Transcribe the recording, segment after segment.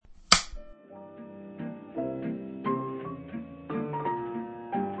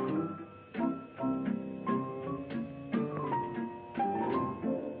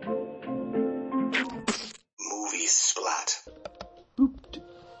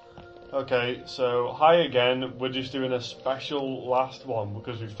Okay, so hi again. We're just doing a special last one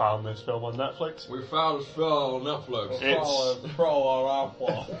because we found this film on Netflix. We found this film on Netflix.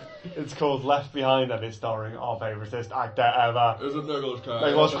 It's called Left Behind and it's starring our favouriteest actor ever. Is it Nicolas Cage?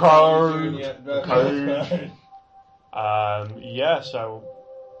 Nicolas Cage. Yeah, so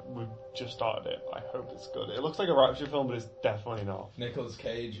we've just started it. I hope it's good. It looks like a Rapture film, but it's definitely not. Nicolas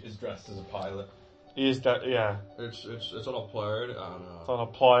Cage is dressed as a pilot. He is yeah. It's on a plane and It's on a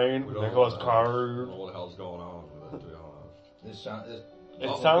plane. Nicolas I Cage. don't know what the hell's going on with it, to be honest. It sounds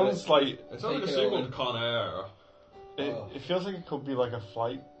like It sounds like a sequel to Con Air. it feels like it could be like a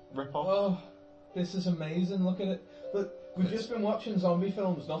Flight ripoff. Oh, this is amazing. Look at it. Look, we've just been watching zombie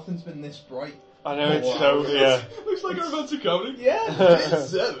films. Nothing's been this bright. I know it's so yeah. Looks like a romantic comedy. Yeah. It's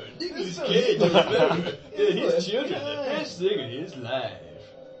seven. Nicolas Cage is remember his children the best thing in his life.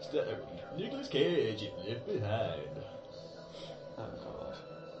 Nicolas Cage is left behind. Oh god.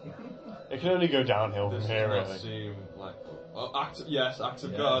 It can only go downhill from here, Does not really. seem like acts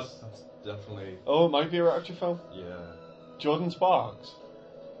of God. That's definitely Oh, it might be a Rapture film. yeah. Jordan Sparks.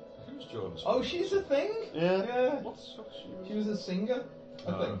 Who's Jordan? Oh, she's a thing. Yeah. What's She was a singer,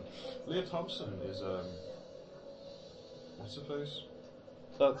 I think. Leah Thompson is what's her face?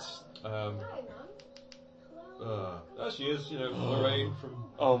 That's. There she is. You know, Lorraine from.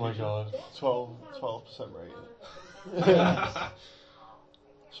 Oh my god. 12% rating.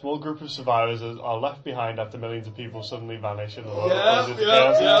 Small group of survivors are left behind after millions of people suddenly vanish in the world. Yeah.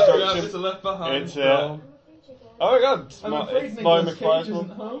 It's a Left Behind. It's film. Oh my god. I'm afraid It's Nicolas Marty Cage McFly's isn't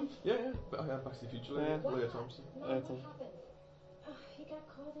mum. home. Yeah. Back to the Future. Yeah. Leah Thompson. Yeah, it's He got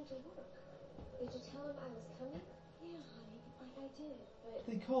called into work. Did you tell him I was coming? Yeah, honey, like I did. But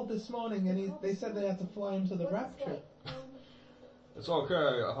They called this morning and they said they had to fly him to the Rapture. It's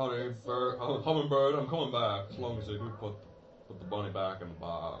okay, honey, hummingbird. I'm coming back as long as they do put the bunny back in the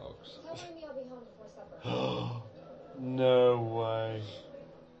box. Tell Amy I'll be home before supper. No way.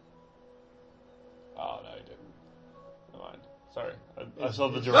 Oh no, he didn't. Never mind. Sorry, I saw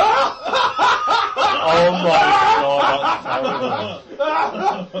the director. Oh my god, that's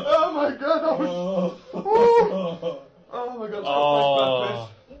terrible. Oh my god! Oh my god!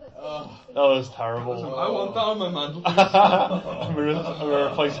 Oh, that was terrible. I want that on my mantelpiece. I'm gonna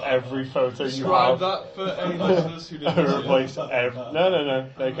replace every photo you Describe have. that for any listeners who I'm didn't gonna see replace every. No.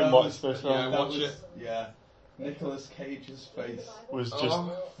 They can watch this Yeah, film. watch it. Yeah. Nicolas Cage's face. Was just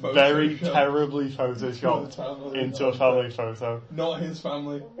Oh, very Photoshopped. terribly photoshopped into a family photo. Not his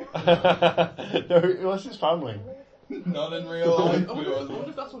family. No, it was his family. Not in real life. I wonder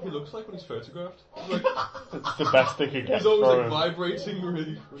if that's what he looks like when he's photographed. Like, It's the best they could get he's always from like him. vibrating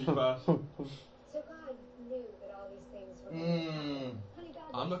really fast. So God knew that all these things were going to happen. Honey, God,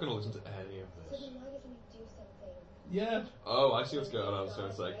 I'm not going to listen to any of so this. then why doesn't he do something? Yeah. Oh, I see what's going on. So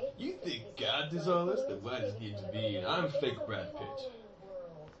it's like, you think God does all this? Then why does he intervene? I'm fake Brad Pitt.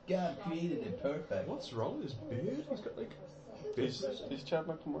 God created it perfect. What's wrong with his beard? He's got like business. Is Chad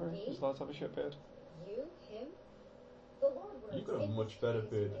McNamara? He's allowed to have a shit beard. You, him, the Lord will You've got a much better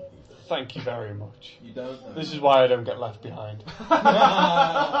beard than he does. Thank you very much. You don't know. This is why I don't get left behind.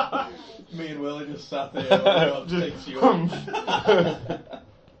 Me and Willie just sat there and God takes you up.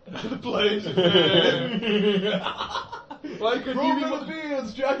 The place. Why couldn't you be Roll the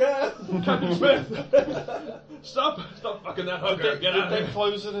beards, jackass! Captain Smith? Stop fucking that hooker. Get out Did of they here.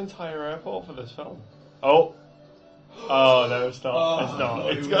 close an entire airport for this film? Oh. Oh no, it's not. It's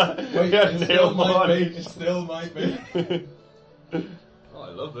not. It's got. Wait, Yeah, it Neil still might Morgan. be. It still might be. Oh, I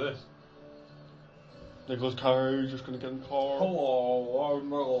love this. Nicolas Cage just gonna get in the car. Hello, I'm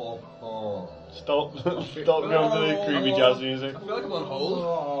Nicolas. Stop going to the creepy jazz music. I feel like I'm on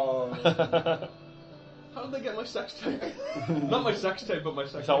hold. How did they get my sex tape? Not my sex tape, but my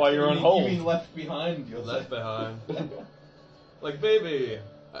sex tape. Is that why you're on You hold? mean left behind? You're Left behind. Like, baby,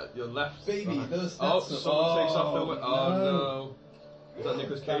 you're left Baby, behind. that's Oh, the- someone takes off their... no. Oh, no. Is that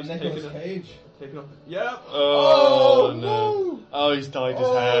Nicolas Cage Nicolas Cage. taking off... Yeah. Oh no! Oh, he's dyed his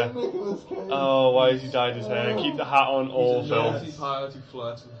hair. Nicolas Cage. Oh, why has he dyed his hair? Keep the hat on all He's a films. naughty pilot who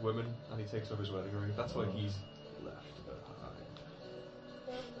flirts with women, and he takes off his wedding ring. That's why he's left behind.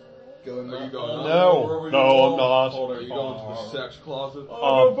 Going Are you back. going on? No. Where are we No, going? I'm not. Hold on, are you going to the sex closet? Oh.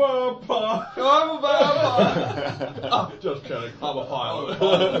 I'm a vampire! Oh, just kidding, I'm a pilot.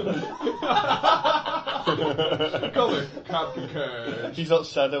 Come here, Captain Cage. He's not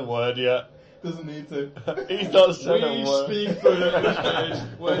said a word yet. Doesn't need to. He's not said a We word. speak for Nicolas Cage.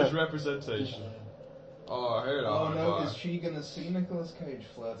 Where's representation? Oh, I heard Oh no, is she gonna see Nicolas Cage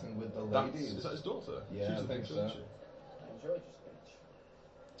flirting with the ladies? Is that his daughter? Yeah, She's I a think big so. sister.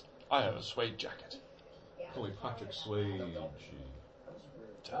 I have a suede jacket. Call me Patrick Swayze.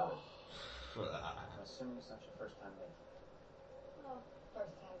 I'm assuming it's not your first time there. Oh,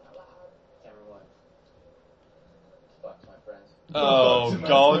 first time out loud. Cameron Williams. Buck to my friends. Oh, to my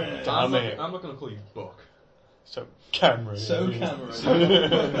god friends. damn it. I'm not gonna call you Buck. So, Cameron. So is- Cameron.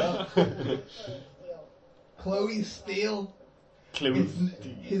 Deal. Chloe Steele. Chloe.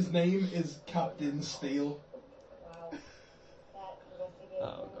 His name is Captain Steele. Wow. That investigative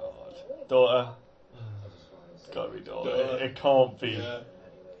Oh journalism god. really Daughter. I just wanted to say Gotta be daughter. Daughter. It can't be. Yeah.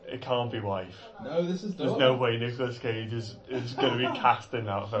 It can't be wife. No, this is There's daughter. no way Nicolas Cage is going to be cast in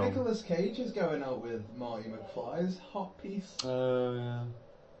that film. Nicolas Cage is going out with Marty McFly's hot piece. Oh, yeah.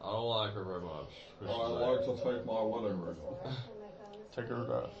 I don't like her very much. to take my wedding ring. Take her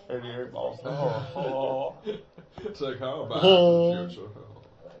to 88 miles an hour. Take her back Oh. to the future.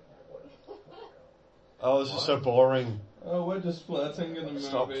 Oh, this is so boring. Oh, we're just flirting in the movie.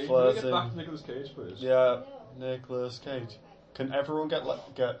 Stop Can we flirting. get back to Nicolas Cage, please? Yeah, Nicolas Cage. Can everyone get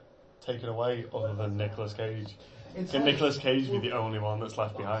taken away other than Nicolas Cage? It's Can like- Nicolas Cage be the only one that's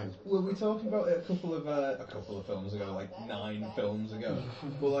left behind? Were we talking about it a couple of films ago, like 9 films ago?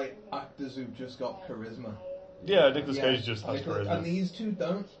 Well, like actors who've just got charisma. Yeah, Nicolas Yeah, Cage just has And charisma. these two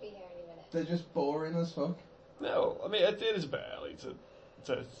don't. Be here any minute. They're just boring as fuck. No, I mean, it is a bit early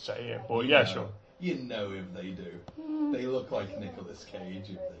to say it, but yeah, sure. You know if they do. They look like Nicolas Cage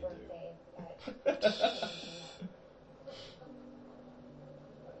if they do.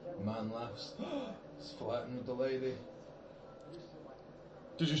 Man laughs. He's flirting with the lady.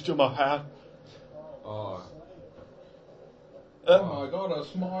 Did you steal my hat? Oh, Oh my god,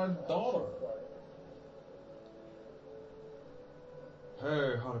 that's my daughter.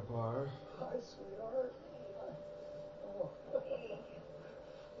 hey, honey pie. Hi, sweetheart. Oh, what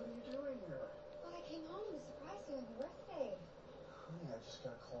are you doing here? Well, I came home to surprise you on your birthday. Honey, I just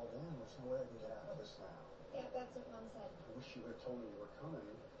got called in. There's no way I can get out of this now. Yeah, that's what Mom said. I wish you would have told me you were coming.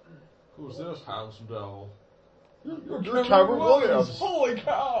 Who's this handsome devil? You're Cameron Williams. Holy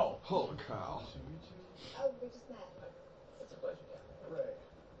cow! Holy cow. Oh, we just met. It's a pleasure, Captain. Ray.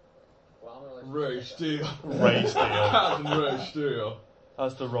 Well, I'm gonna let you Ray take Steele. Ray Steele. Captain Ray Steele.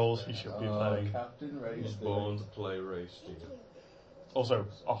 That's the roles he should be playing. Captain Ray He's Steele. born to play Ray Thank Steele. you. Also,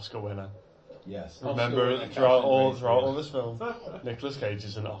 Oscar winner. Yes. Remember, Oscar winner, throughout Captain Ray all Steele. this film, Nicolas Cage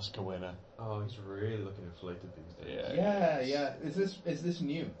is an Oscar winner. Oh, he's really looking inflated these days. Yeah. Yeah. Is this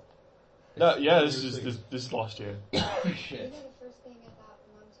new? No, yeah, this is last year. You Shit. know the first thing I thought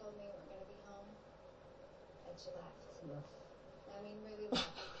when Mom told me we were going to be home? That she left. I mean, really left.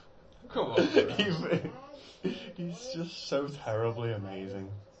 he's just so terribly amazing.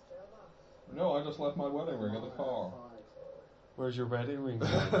 Just drove off. No, I just left my wedding ring in the car. Where's your wedding ring?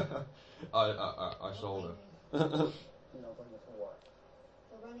 I sold it. You know, bring it for what?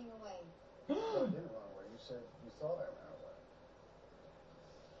 For running away. I didn't run away. You said you thought I ran away.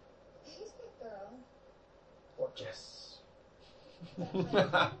 Who's that girl? What? Yes.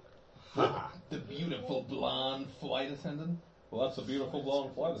 The beautiful blonde flight attendant. Well, that's a beautiful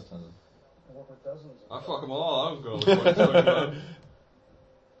blonde flight attendant. I work with dozens of I fuck them all. I was going to what you're talking about.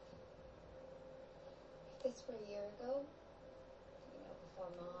 If this were a year ago, you know, before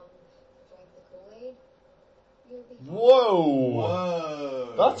Mom drank the Kool-Aid, you would be Whoa!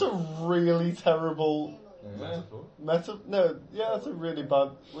 Whoa. That's a really terrible family. Yeah. No, yeah, that's a really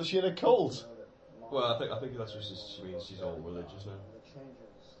bad. Was she in a cult? Well, I think that's just she means she's all religious now. the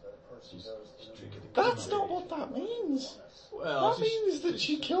changes that a person She's goes through. drinking. That's not what that means. Well, That means that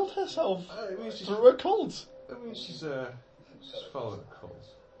she killed herself I mean, she's through a cult. she's following a cult.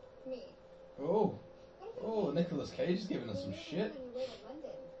 Me. Oh. What about Oh, you? Nicolas Cage is giving us some What are you shit. doing on your way to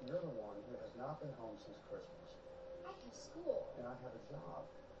London? You're the one who has not been home since Christmas, I have school. and I have a job.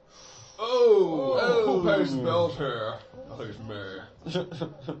 Oh, who pays the bills here? I think it's me.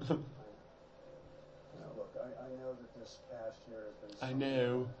 Now, look, I know that this past year has been. I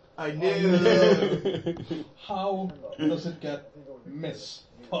know. I How does it get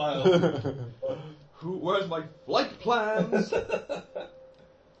misfiled? Where's my flight plans? Should miss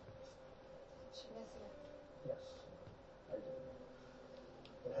her. Yes, I do.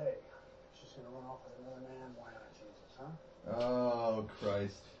 But hey, she's gonna run off with another man. Why not Jesus, huh? Oh,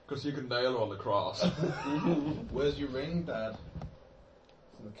 Christ. Because you can nail her on the cross. Where's your ring, Dad?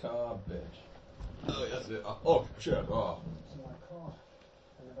 It's in the car, bitch. Oh, that's it. Oh, shit. Oh, It's in my car.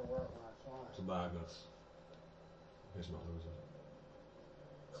 I never wear it when I fly. it's a magnet. He's not losing.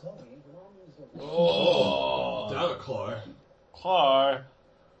 Chloe, the wrong means the Oh, damn it, Chloe. Hi.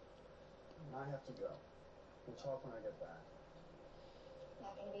 I have to go. We'll talk when I get back.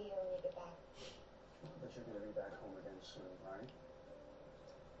 Not gonna be here when you get back. But you're gonna be back home again soon, right?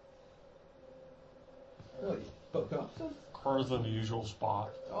 What, you broke up then? hers than the usual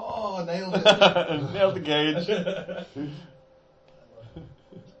spot. Oh, nailed it. Nailed the gauge.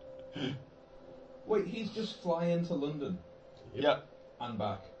 Wait, he's just flying to London Yep. and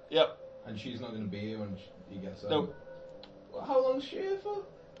back. Yep. And she's not going to be here when he gets there. Nope. How long's she here for?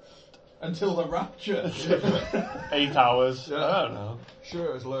 Until the rapture. 8 hours. Yeah. I don't know.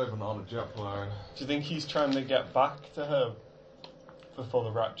 Sure, it's living on a jet plane. Do you think he's trying to get back to her before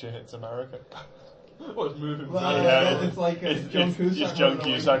the rapture hits America? What's moving? Well, very yeah. well. It's like It's- John it's- Cusack. it's John running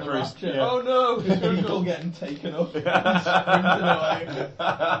away Cusack from the who's- rapture. yeah. Oh no! People getting taken up. Sprinting away.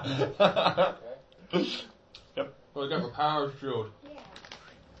 Yep. Well, I got my powers drilled. Yeah.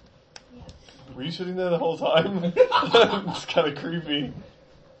 Yeah. Were you sitting there the whole time? It's kind of creepy.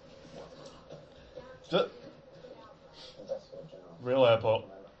 Is it? Real airport.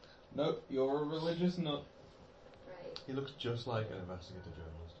 No, you're a religious nut. Right. He looks just like an investigative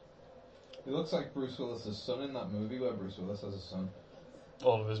journalist. He looks like Bruce Willis's son in that movie where Bruce Willis has a son.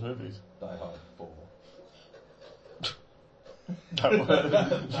 All of his movies. Die Hard 4. That one.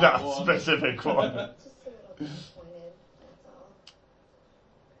 That specific one. Just a little disappointed, that's all.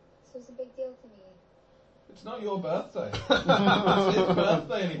 This was a big deal to me. It's not your birthday. It's his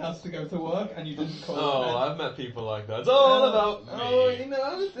birthday and he has to go to work and you didn't call him. Oh, I've met people like that. It's all about me. Oh, you know,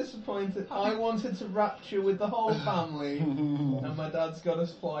 I was disappointed. I wanted to rapture with the whole family and my dad's got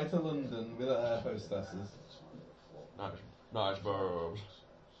us fly to London with air hostesses. Nice verbs.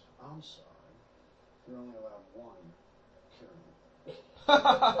 I'm sorry. You're only allowed one killing.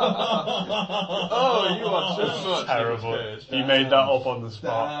 Oh, you are so much Terrible. Nicolas Cage. You made that up on the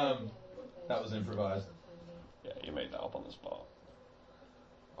spot. Damn. That was improvised. Yeah, you made that up on the spot.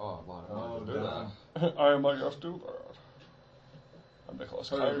 Oh, man, Oh, I do that. damn. I might just do that. I'm Nicolas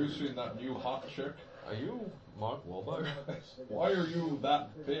Hey, have you Cage. seen that new hot chick? Are you Mark Wahlberg? Why are you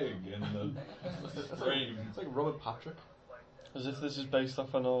that big in the frame? It's like Robert Patrick. As if this is based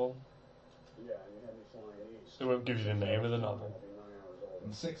off a novel. Yeah, you had me flying east. It won't give you the name of the novel. I'll be 9 hours old.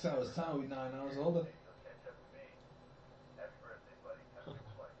 In 6 hours' time, we'll be 9 hours older.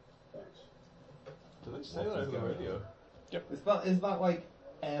 Thanks. Do they say that over the radio? Is that like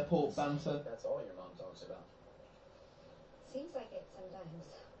airport banter? That's all your mom talks about. Seems like it sometimes.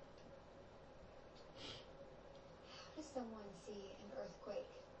 How does someone see an earthquake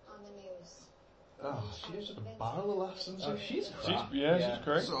on the news? Oh, she's just a barrel of laughs, isn't Oh, she? she's She's, crap. she's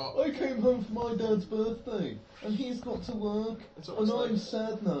great. So, I came home for my dad's birthday, and he's got to work, It's and almost I'm like-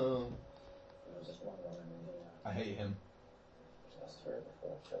 sad now. There was just one woman in Indiana. I hate him. She has 3 of the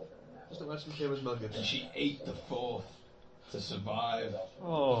 4 children now. just imagine Kim as Mel And Gibson. she ate the 4th to survive.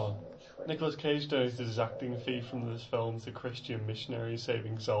 Oh, Nicolas Cage donated his acting fee from this film to Christian missionaries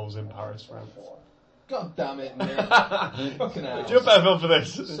saving souls in Paris, France. God damn it, Nick. Fucking hell. Do you have a better film for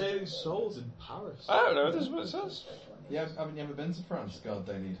this? Saving souls in Paris. I don't know, this is what it says. Yeah, haven't you ever been to France? God,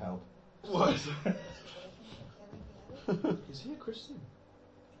 they need help. What? Feeling Is he a Christian?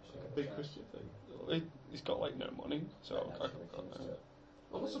 Like a big Christian thing? He's got like no money, so I don't know.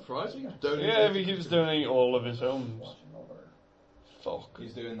 I'm not surprised he donated. Yeah, but he keeps donating all of his films. Fuck.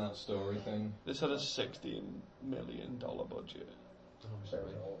 He's doing that story thing. This had a $60 million budget.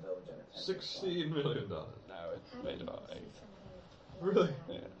 $16 million. No, it made about 8. Really?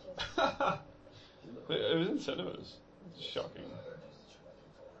 Yeah. It was in cinemas. It's shocking.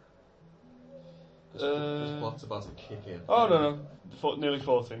 This plot's about to kick in. Oh no, nearly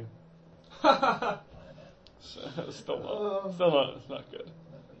 14. So, still not good.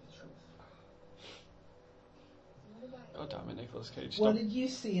 Oh damn it, Nicolas Cage! Stop, you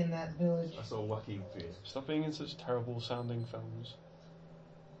see in that village? I saw Joaquin Phoenix. stop being in such terrible sounding films.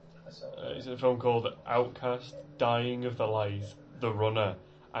 He's in a film called Outcast, Dying of the Light, The Runner,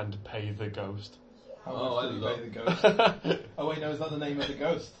 and Pay the Ghost. How Oh, much I did he love- pay the ghost? Oh wait, no, is that the name of the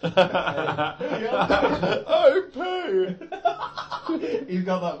ghost? Oh, poo! He's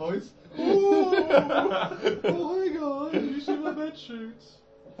got that voice. Oh my god, you see my bed shoots.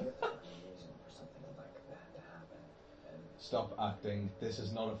 Stop acting. This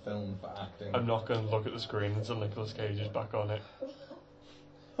is not a film for acting. I'm not going to look at the screen until Nicolas Cage is back on it.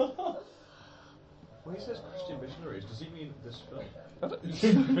 When he says Christian missionaries, does he mean this film?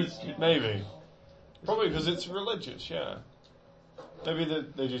 Maybe. Probably because it's religious, yeah. Maybe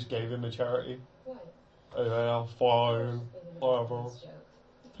they just gave him a charity. I'll fly, whatever.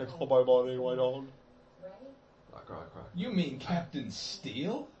 Take all my money, why not? Crack. You mean Captain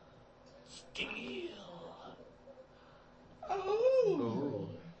Steel? Steel. Oh. Ooh.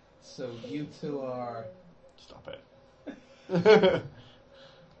 So you two are. Stop it. No,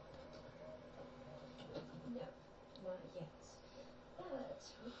 not yet. But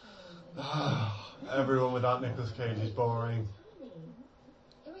we plan on Everyone without Nicolas Cage is boring.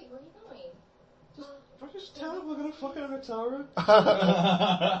 Hey, wait, where are you going? If I just tell him we're gonna fucking Anatara.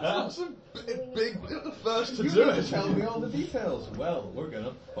 Yeah, That's a big the first to You do need to it. tell me all the details. Well, we're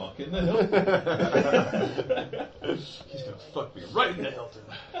gonna fuck in the hill. He's gonna fuck me right in the Hilton.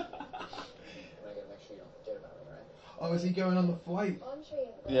 Oh, is he going on the flight? I'm sure you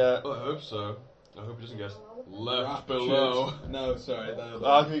have the yeah. I hope so. I hope he doesn't get left Raptured. below. No, sorry. No,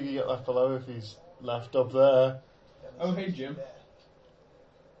 I think you get left below if he's left up there. Oh, hey, Jim.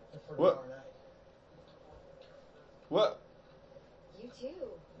 What? What? You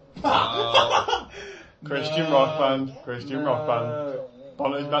too. Wow. Christian No. rock band. Christian rock band. No.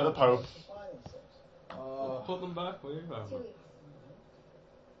 Bonner's met the Pope. Oh. Put them back, will you? 2 weeks.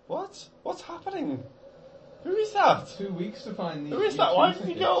 What? What's happening? Who is that? 2 weeks to find these. Who is that? U2 Why did he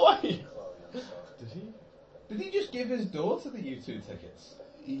tickets. go away? Did he? Did he just give his daughter the U2 tickets?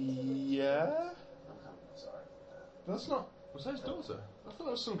 Yeah. That's not. Was that his daughter? I thought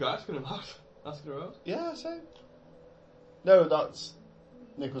that was some guy asking him out. Asking her out. Yeah, same. No, that's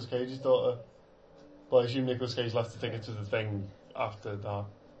Nicolas Cage's daughter. But I assume Nicolas Cage left the ticket to the thing after that.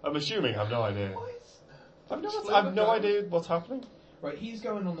 I'm assuming. I've no idea. I've no idea what's happening. Right, he's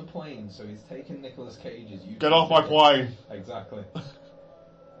going on the plane, so he's taking Nicolas Cage's U2 Get off my tickets. plane. Exactly.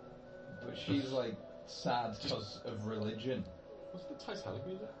 But she's like sad because of religion. What's the Titanic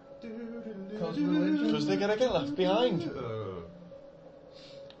music? Because religion. Because they're gonna get left behind.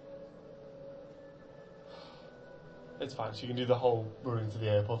 It's fine. She can do the whole running to the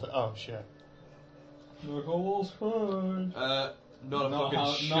airport. Oh shit. Nicolas Cage. Not a fucking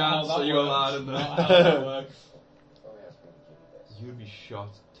how chance that are you works. allowed in Not there. how that works. You'd be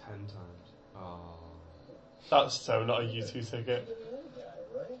shot 10 times. Oh. That's so not a U2 ticket.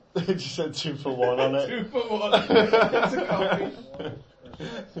 It just said 2 for 1 on it. 2 for 1. It's a copy.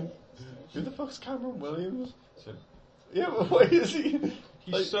 Who the fuck's Cameron Williams? So, Yeah, but why is he?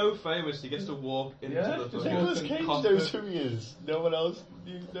 he's Like- so famous, he gets to walk into Yeah, the just fucking Nicolas Cage cockpit. knows who he is. No one else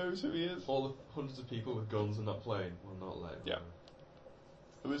knows who he is. All the hundreds of people with guns and not playing will not let him. Yeah.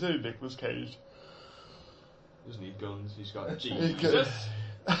 It was only Nicolas Cage. He doesn't need guns, he's got He Jesus.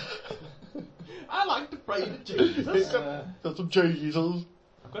 I like to pray to Jesus. Got some Jesus.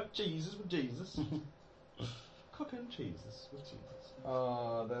 I've got Jesus with Jesus. Cooking Jesus with Jesus.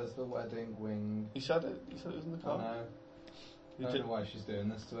 Oh, there's the wedding wing. He said it. He said it was in the Oh car. no. He I don't did- know why she's doing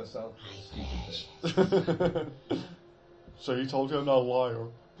this to herself. Stupid bitch. So you told you I'm not a liar.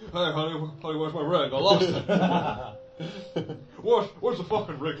 Hey honey, where's my ring? I lost it. Where's the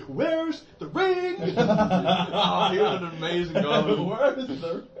fucking ring? Where's the ring? Oh, he was an amazing guy. Where is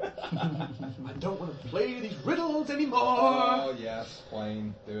the... I don't want to play these riddles anymore. Oh yes,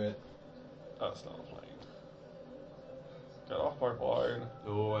 plane. Do it. That's not a plane. Get off my plane.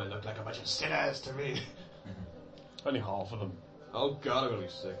 Oh, I look like a bunch of sinners to me. Only half of them. Oh god, I'm gonna be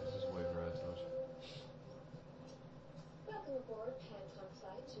sick. This is way for touch. Welcome aboard Panton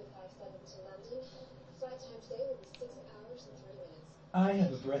Flight 257 to London. Flight time today will be 6 hours and 3 minutes. I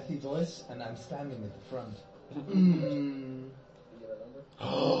have a breathy voice, and I'm standing at the front. Mm.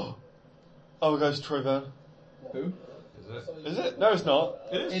 Oh my god, it's Troy Van. Who? Is it? Is it? No, it's not.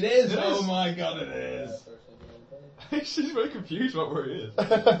 It is. It is. Oh my god, it is. She's very confused about where he is.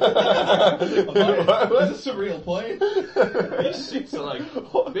 Is this a real plane? These seats are like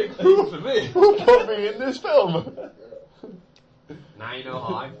big things for me. Who put me in this film? Now you know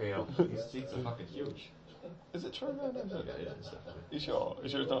how I feel. These seats are fucking huge. Is it Troy Van? Yeah, it is definitely. You sure? You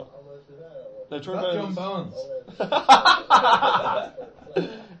sure it's not? No, Troy Is that John Van. Barnes?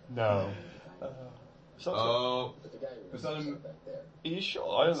 No. It's not Oh, Is that him? Are you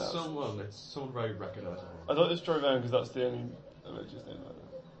sure? I don't know. it's someone very recognisable. I thought it was Troy Van because that's the only image his name.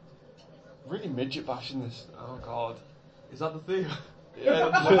 Really midget bashing this. Oh god. Is that the thing?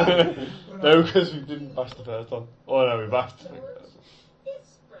 Yeah. No, because we didn't bash the first one. Oh no, we bashed the thing first.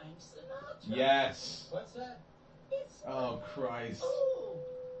 It's Frank Sinatra. Yes. What's that? It's Oh Christ. Oh,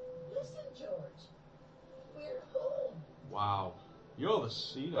 listen, George. We're home. Wow. You're the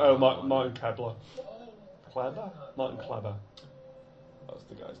seat. Oh, Martin Kebler. Kleber? Martin Kleber. That's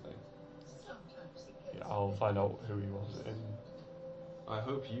the guy's name. Sometimes he gets Yeah, I'll find out who he was in. I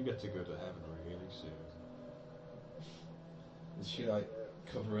hope you get to go to heaven really soon. Is she like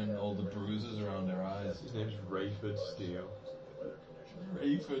covering all the bruises around her eyes? His name's Rayford Steele.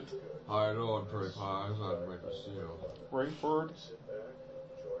 Rayford. I know I'm pretty pies, I'm Rayford Steele. Rayford?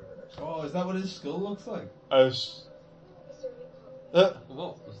 Oh, is that what his skull looks like? Oh, Mr. Rincon,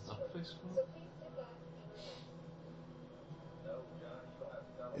 What was that face so for? please sit back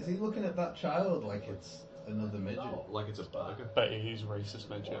and Is he looking at that child like it's another midget? Like it's a burger. bet he's racist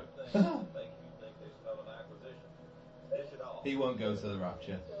midget. He won't go to the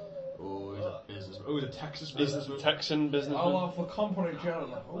rapture. Oh, he's a businessman. Oh, he's a Texas He's businessman. a Texan businessman. I'll have the company jet in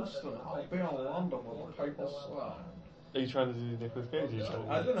Houston. I'll be in London with the people slide. Are you trying to do Nicolas Cage? Are you trying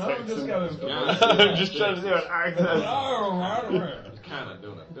to I do don't know, I'm just Texan? going for Yeah. I'm just trying to do an accent. He's kind of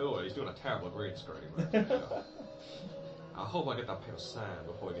doing it. Oh, he's doing a terrible green screen right now. I hope I get that pale sand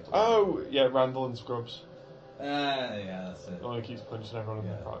before we get to Oh, yeah, Randall and Scrubs. Yeah, that's it. The one who keeps punching everyone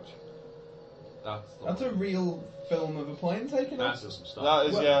in the crotch. That's a real film of a plane taking off. That's just some stuff. That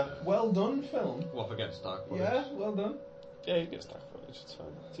is, well, yeah. Well done film. Well, forget stock footage. Yeah, well done. Yeah, you get stack footage, it's fine.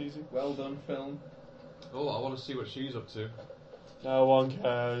 It's easy. Well done film. Oh, I want to see what she's up to. No one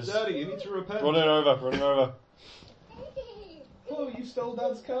cares. Daddy, you need to repent. Running over. Hey! Oh, you stole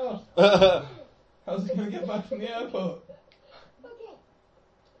Dad's car. How's he going to get back from the airport? Okay.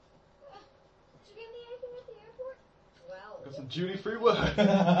 Did you get me anything at the airport? Well, Got some duty-free work.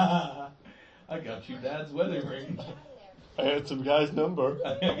 I got you Dad's wedding ring. out of I had some guy's number.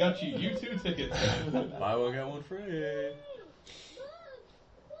 I got you U2 tickets. Buy one, get one free. there.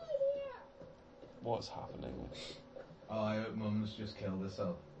 What's happening? Oh, I hope Mum's just killed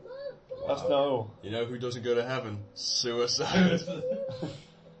herself. That's no. You know who doesn't go to heaven? Suicide.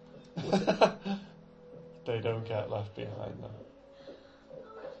 They don't get left behind though.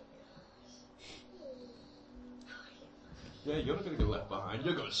 Yeah, you're not going to get left behind.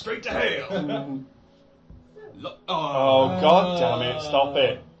 You're going straight to hell. Oh, god damn it, stop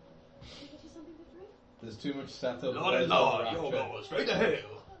it. There's too much setup. Lord and Lord, you're going straight to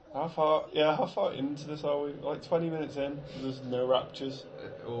hell. How far into this are we? Like 20 minutes in, there's no raptures.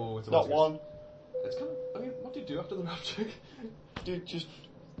 It's Not one. It's kind of, I mean, what do you do after the rapture? Do you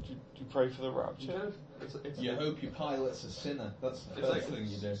pray for the rapture? You hope your pilot's a sinner. That's the It's first like- thing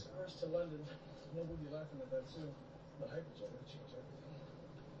you do. First to London. Nobody be laughing at that soon. The hyperjet would change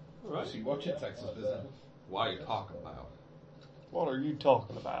everything. Alright. So you watch it, Texas Business. What are you talking about, What are you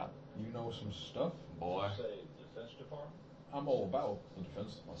talking about? You know some stuff. boy? I'm all about the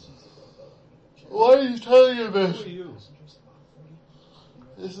defense department. Why are you telling me Who this? are you?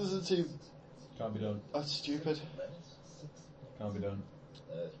 This doesn't seem... Can't be done. That's stupid. Can't be done.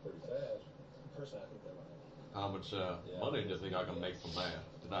 That's pretty fast. Personally, I think they're lying. How much money do you think I can make from that?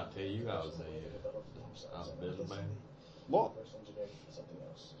 Did I tell you I was a businessman? What? Reverse engineering something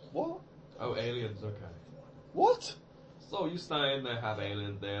else. What? Oh, aliens, okay. What? So you saying they have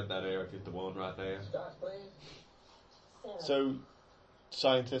aliens there, that Area 51 right there? Scotch, please. So,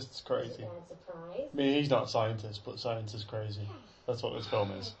 scientists crazy. Bad surprise. I mean, he's not a scientist, but science is crazy. That's what this film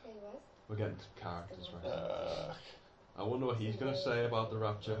is. Hey, Wes. We're getting to characters right Uh, I wonder what he's going to say about the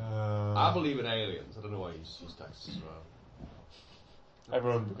rapture. I believe in aliens. I don't know why he's Texas as well.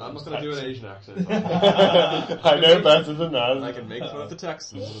 everyone I'm becomes not going to do an Texan. Asian accent. I know better than that. I can make fun of the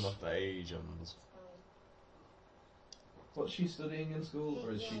Texans and not the Asians. What's she studying in school,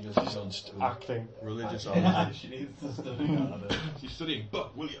 or is she just done school? Acting. Religious Yeah, origin. she needs to study harder. She's studying Buck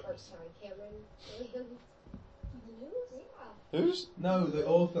Or, Williams. sorry, Cameron. Williams. The news? Yeah. Who's? No, the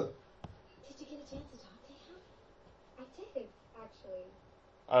author. Did you get a chance to talk to him? I did, actually.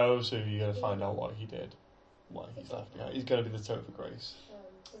 Oh, so you're going to find out what he did. Why he's left behind. He's going to be the Topher Grace.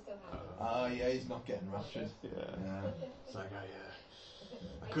 Just so happens. Ah, yeah, he's not getting raptured. Yeah. Yeah. It's like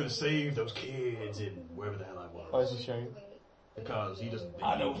I could have saved those kids in wherever the hell I was. Why is he showing? Because he doesn't think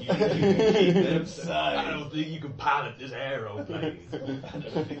I don't you think can you can keep them I safe. don't think you can pilot this aeroplane. I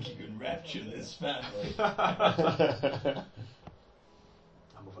don't think you can rapture this family. I'm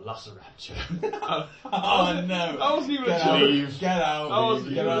a velociraptor. Oh no! I wasn't even Get a out! Leave. Get out! I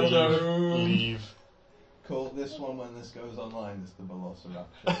wasn't Get even out a of the joke. room! Leave. Call this one when this goes online. It's the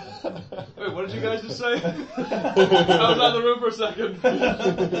Velociraptor. Wait, what did you guys just say? I was out of the room for a second.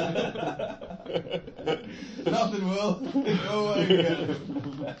 Nothing will. Go away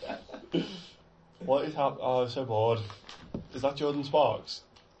again. What is happening? Oh, I'm so bored. Is that Jordan Sparks?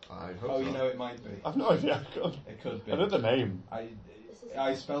 I hope Oh, you know it might be. I've no idea. It could be. I know the name.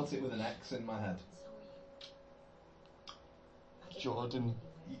 I spelt it with an X in my head. Jordan.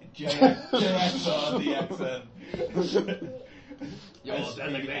 JXRDXN. Your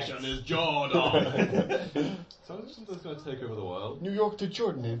designation is Jordan. So something's going to take over the world. New York to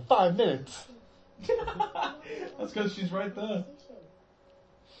Jordan in 5 minutes. That's because she's right there.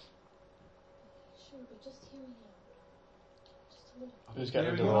 Sure, but just hear me out. Just a little. Who's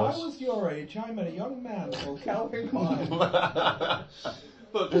getting a When I divorce? was your age, I met a young man called Calvin Klein.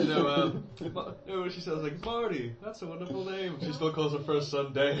 But, you know, she sounds like, Marty, that's a wonderful name. She still calls her first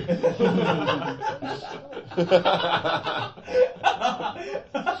son Dave.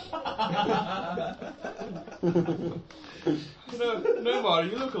 No, Marty,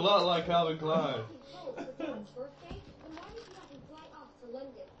 you look a lot like Calvin Klein. Oh, it's Dad's birthday? Then why did you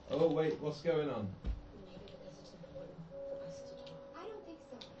Oh wait, what's going on? Maybe because it's important for us to talk. I don't think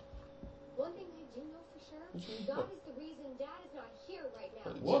so. One thing I do know for sure, God is the reason Dad is not here right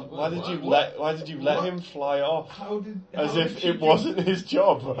now. What? Why did you let him fly off? How did? As how if did she it jump- wasn't his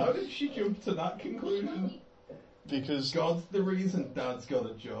job. How did she jump to that conclusion? Because God's the reason Dad's got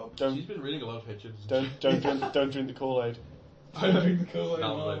a job. She's been reading a lot of Hitchens. don't drink the Kool-Aid. I drink the Kool-Aid.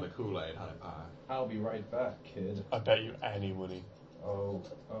 Now I'm Mom. letting the Kool-Aid. I'll be right back, kid. I bet you any money. Oh,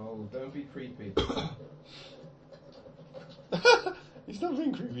 don't be creepy. He's not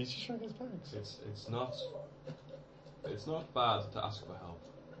being creepy. He's just showing his bags. It's not bad to ask for help.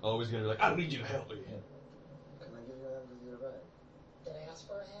 Always gonna be like, I need you to help me. Can I give you a hand with your bag? Did I ask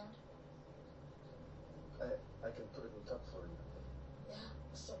for a hand? I can put it in top for you. Yeah,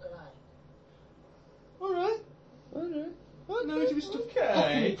 so could I. Alright. No, you be such a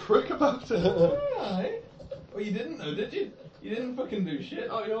Okay. fucking prick about it. Alright. Well, you didn't know, did you? You didn't fucking do shit.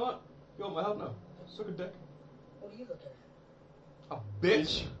 Oh, you know what? You want my help now? Suck a dick. What are you looking at? A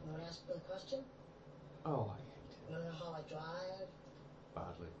bitch. You want to ask me a question? Oh, I hate You want to know how I drive? it.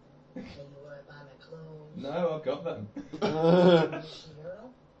 Badly. Maybe where I buy my clothes? No, I've got them. What's a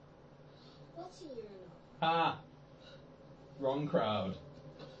urinal? What's a urinal? Ha! Wrong crowd.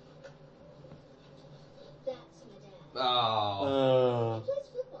 That's my dad. Oh. He plays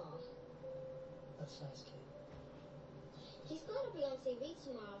football. That's nice, kid. He's going to be on TV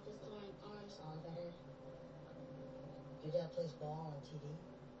tomorrow for scoring arms all better. Your dad plays ball on TV?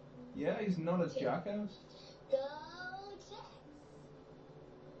 Yeah, he's not a jackass. Go Jets!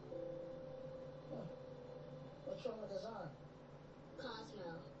 What's wrong with his arm? Cosmo,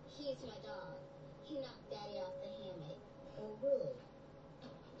 he's my dog. He knocked Daddy off the hammock. Oh, really?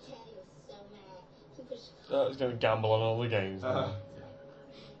 Daddy was so mad. He pushed Oh, he's going to gamble on all the games. Uh,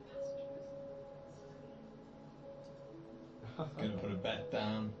 Gonna put a bet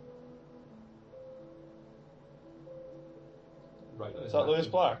down. right. Is that Lewis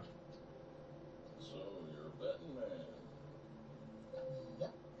Black? So you're a betting man.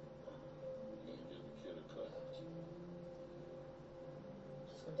 Yep. You gonna give the kid a cut?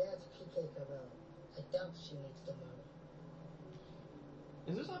 For Dad's PK Carell, I doubt she needs the money.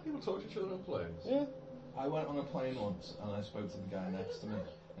 Is this how people talk to each other on planes? Yeah. I went on a plane once and I spoke to the guy next to me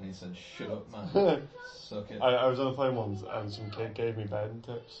and he said, "Shut up, man. Suck it." I was on a plane once and some kid gave me betting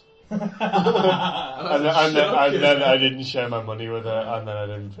tips. I And then I didn't share my money with her, and then I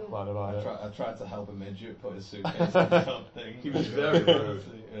didn't feel bad about it. I tried to help a midget put his suitcase on the top thing. He was very rude.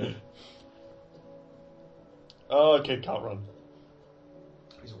 Yeah. Oh, a kid can't run.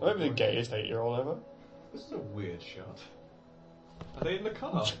 He's a Maybe the weird boy. gayest 8-year-old ever. This is a weird shot. Are they in the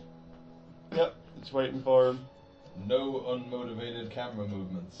car? Yep, just waiting for him. No unmotivated camera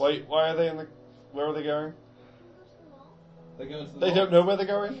movements. Wait, why are they in the... Where are they going? They're going to the They mall. don't know where they're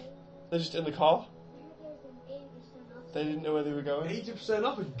going? They're just in the car? There's an 80% off. They didn't know where they were going? 80%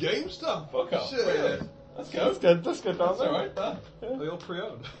 off at GameStop. Fuck off. Shit. Really? Let's go. That's good, That's Dominic. alright, that. They all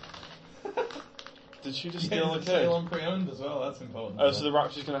pre-owned. Did she just Yeah, steal a there's a kid? sale on pre-owned as well, that's important. Oh, so the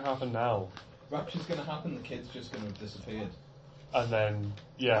rapture's going to happen now. Rapture's going to happen, the kid's just going to have disappeared. And then,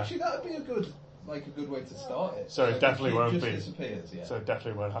 yeah. Actually, that would be a good way to start it. So it Like, definitely the kid won't just be. disappears, yeah. So it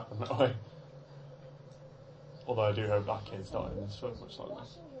definitely won't happen that way. Although I do hope that kid's not in this film much longer.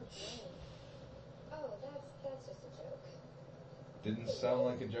 Washing your brain. Oh, that's just a joke. Didn't sound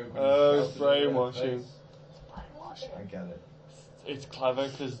like a joke. when Oh, you shouted it in their brainwashing. face. I get it. It's clever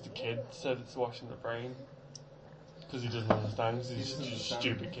because the kid said it's washing the brain. Because he doesn't understand, because he's doesn't just a understand.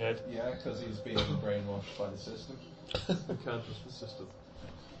 stupid kid. Yeah, because he's being brainwashed by the system. You can't trust the system.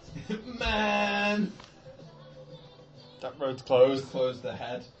 Man! That road's Closed, closed. closed the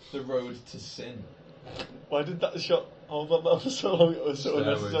head. The road to sin. Why did that shot hold up that for so long? It was so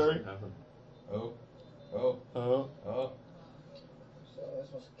Stairways unnecessary. to heaven. Oh. Oh. Oh. Oh. So this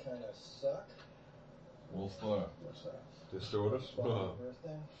must kind of suck. Wolf Flora. What's that? Disorders. Father's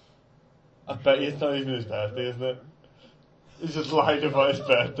birthday? I bet you it's not even his birthday, isn't it? He's just lied about his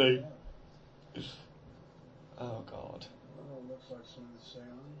birthday. Oh god. Oh, looks like smooth sailing.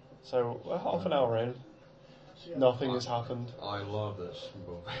 So, we're half an hour in. See, Nothing has happened. I love this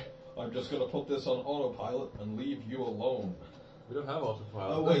movie. I'm just gonna put this on autopilot and leave you alone. We don't have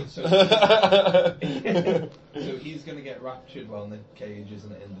autopilot. Oh wait, so so he's gonna get raptured while Nick Cage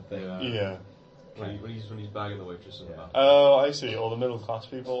isn't in the thing. Yeah. Yeah. When he's bagging the waitress in the bath. Oh, I see. All the middle class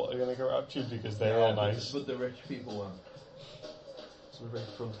people are going to go raptured because they're all nice. But the rich people won't. It's a very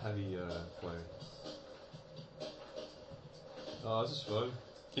front heavy plane. Oh, this is fun.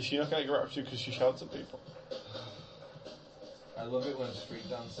 Is she not going to get raptured because she shouts at people? I love it when street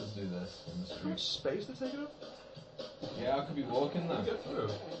dancers do this in the How much street. space they're taking up? Yeah, I could be walking How do there. you get through?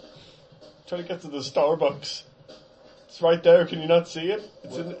 Trying to get to the Starbucks. It's right there. Can you not see it?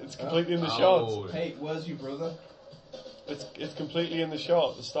 It's completely in the shot. Oh. Hey, where's your brother? It's completely in the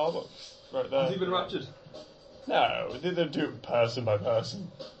shot. The Starbucks right there. Has he been raptured? No, they don't do it person by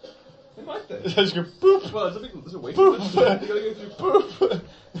person. They might do. They just go boop, Well, there's a waiting list. You boop, gotta go through. boop.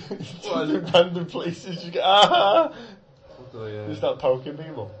 Well, To random places. You go ah. What do I, They start poking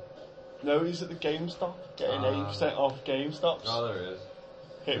people. No, he's at the GameStop getting 80% off GameStops. Oh, there he is.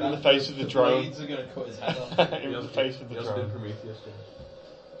 Hit him in the face with the drone. blades are going to cut his head off. Hit him in the face with He the hasn't been drone. Prometheus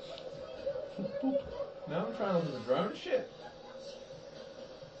yet. No, I'm trying to look at the drone shit.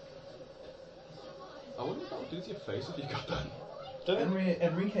 I wonder what that would do to your face if you got that. Don't it?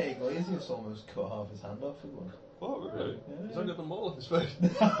 Enrique Iglesias almost cut half his hand off with one. What, really? He's only got the mole on his face.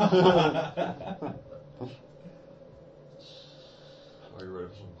 Are you ready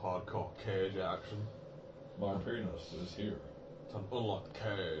for some hardcore cage action? My penis is here. Time to unlock the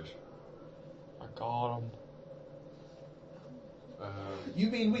cage. I got him.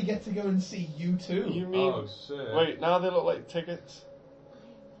 You mean we get to go and see you too? You mean... Oh, sick. Wait, now they look like tickets.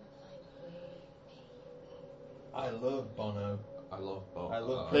 I love Bono. I love Bob. I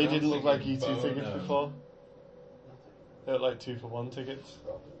love They didn't look like Pronouncing E2 it tickets Bono. before. They look like 2-for-1 tickets.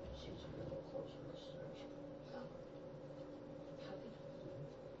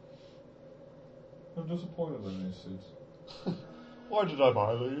 I'm disappointed in these suits. Why did I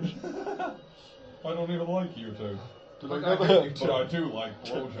buy these? I don't even like you two. Did Like, I I get get these? you But I do like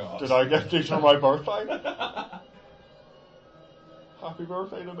blowjobs. Did I get these for my birthday? Happy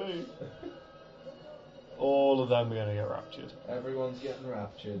birthday to me. All of them are going to get raptured. Everyone's getting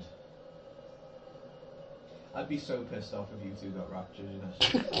raptured. I'd be so pissed off if you two got raptured, you know.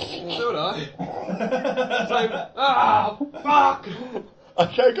 So would I. It's like, ah, fuck! I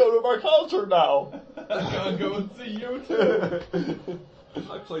can't go to my concert now. I can't go and see you two.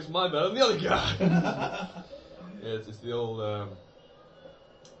 I placed my bet on the other guy. Yeah, it's the old,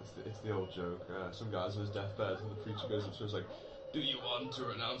 it's the old joke. Some guy's on his deathbed and the preacher goes up to him and is like, "Do you want to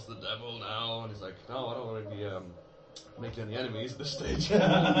renounce the devil now?" And he's like, "No, I don't want to be making any enemies at this stage." Are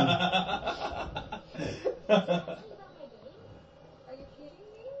you kidding me?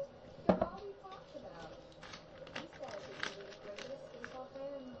 You're all we talked about. He said that you were the greatest baseball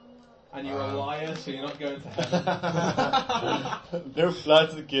player in the whole world. And you're a liar, so you're not going to heaven. No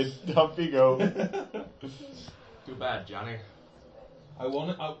flags the kid. Off you go. Too bad, Johnny. I want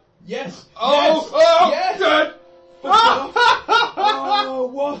it. Yes! Oh! Yes! Oh! Yes! Good! Fuck off. Oh,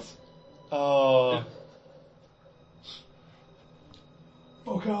 what? Oh.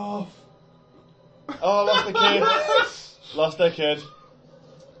 Fuck off. Oh, lost the kid. Lost their kid.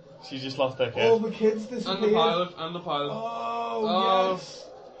 She just lost their All kid. the kids And disappeared. the pilot, and the pilot. Oh, Oh. yes.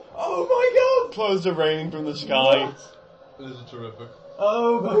 Oh my god. Clothes are raining from the sky. This is terrific.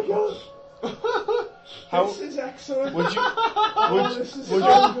 Oh my god. How This is excellent. would you? Oh, this is would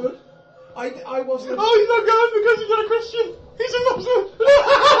so you? good. I wasn't. Oh, he's not going because he's not a Christian. He's a Muslim.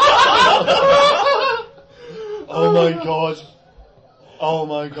 Oh my god. Oh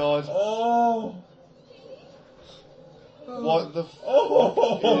my god. Oh. What the f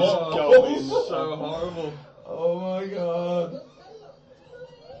Oh. is going So horrible. Oh my god.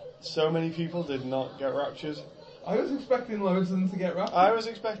 So many people did not get raptured. I was expecting loads of them to get raptured. I was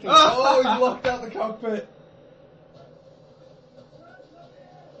expecting. Oh, he's locked out the cockpit.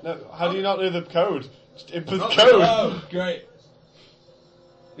 No, how do you not know the code? Just input the Not code. Oh, great.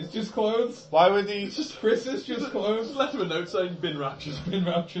 It's just clothes. Why would these? Chris is just Just clothes. left him a note saying, "Been raptured." Been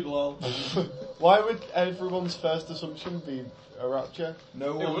raptured, lol. Why would everyone's first assumption be a rapture?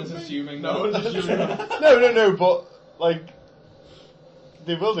 No It one would is be. assuming No that. one's assuming that. No, but like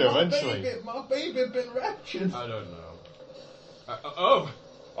they will do My eventually. baby been raptured. I don't know. Oh!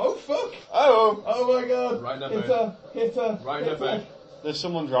 Oh fuck! Oh, Oh my god! Right in her hit face. her! Hit her! Right in hit her her. face. there's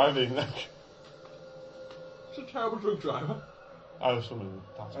someone driving. He's a terrible drunk driver. Oh, someone.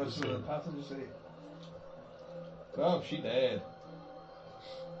 That's Oh, the so the scene. passenger seat. Oh, she dead.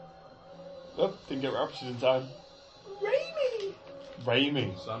 Oh, didn't get raptured in time. Raimi!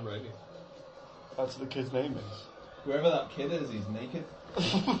 Raimi. Sam Raimi. That's what the kid's name is. Whoever that kid is, he's naked.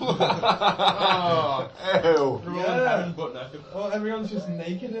 Oh, Ew. Yeah. Butt naked. Oh, everyone's just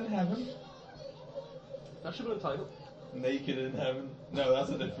naked in heaven. That should have been a title. Naked in heaven. No, that's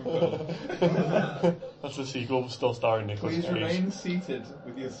a different film. That's a sequel, still starring Nicolas Please Cage. remain seated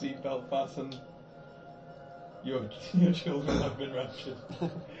with your seatbelt fastened. Your children have been raptured.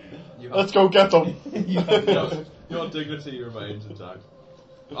 Let's go get them. Your dignity remains intact.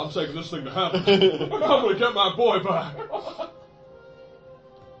 I'm taking this thing to heaven. I'm gonna get my boy back.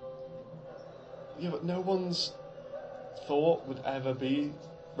 Yeah, but no one's thought would ever be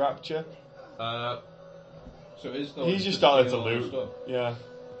Rapture. Uh, So is He's just started to loot. Yeah.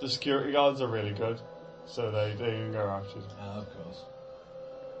 The security guards are really good. So they can go Raptured. Ah, of course.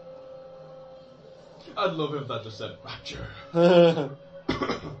 I'd love if that just said Rapture.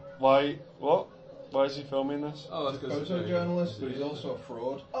 Why? What? Why is he filming this? Oh, that's because Photojournalist, but he's also a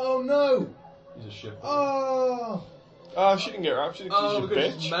fraud. Oh no! He's a ship. Oh! Oh, she didn't get Raptured because Oh, she's a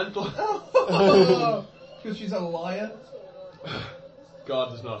because bitch. she's mental. Because she's a liar. God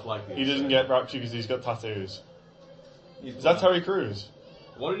does not like me. He doesn't get Raptured because he's got tattoos. He's Is that black. Terry Crews?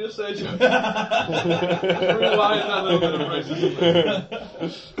 What did you say, Joe? Rewind that little bit of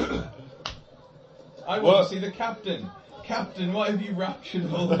racism. I want What? to see the captain. Captain, why have you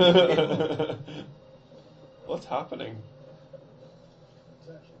raptured all the people? What's happening?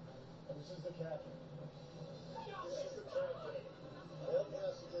 Attention. This is the captain. All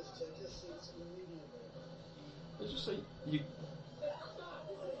passengers take your seats immediately. Let's just say you.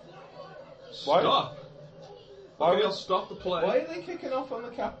 Why? Stop. Why Okay, I'll was? stop the play. Why are they kicking off on the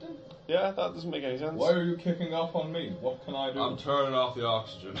captain? Yeah, that doesn't make any sense. Why are you kicking off on me? What can I do? I'm turning off the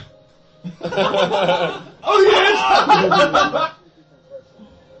oxygen. Oh yes!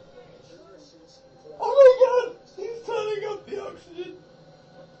 Oh my god! He's turning up the oxygen!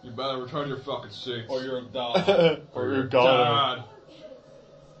 You better return your fucking seats. Or you're a dog. Or you're gone. Dad.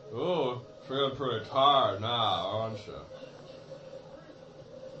 Oh, feeling pretty tired now, aren't you?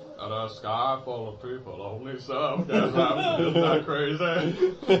 And a sky full of people, only some get around. Isn't that crazy?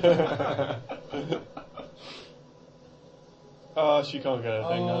 Oh, she can't get a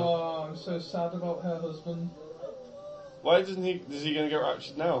thing now. Oh, I'm so sad about her husband. Why doesn't he? Is he going to get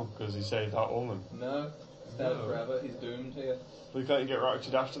Raptured now? Because he saved that woman. No, he's dead No. forever. He's doomed here. But can't you get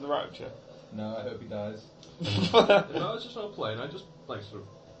Raptured after the Rapture? No, I hope he dies. If I was just on a plane, I'd just like sort of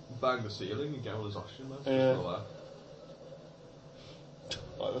bang the ceiling and get all his oxygen left. Yeah. Just for that.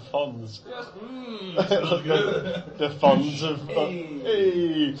 Like the Fonz. Yes, smells good. The Fonz of. Hey.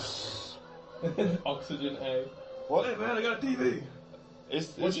 Hey! Oxygen A. What? Hey man, I got a TV.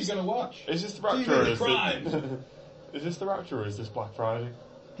 What you gonna watch? Is this the Rapture or TV is crime. this... Is this the Rapture or is this Black Friday?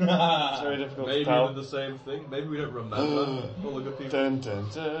 It's Dun, very difficult Maybe to tell. even the same thing. Maybe we don't remember all the good people. Dun dun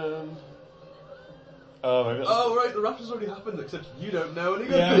dun. Oh, maybe that's... Oh right, the rapture's already happened, except you don't know any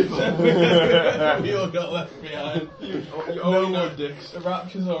good Yeah, people. we all got left behind. you No only one- know dicks. The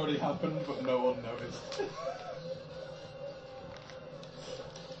rapture's already happened, but no one noticed.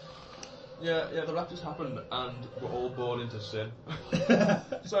 Yeah, the rapture's happened, and we're all born into sin.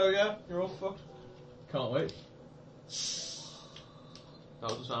 So yeah, you're all fucked. Can't wait. That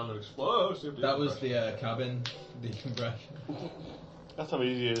was the sound of explosive. That was the cabin decompression. That's how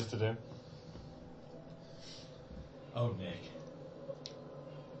easy it is to do. Oh, Nick.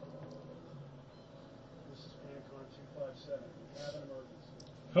 This is Pancon 257. We have an emergency.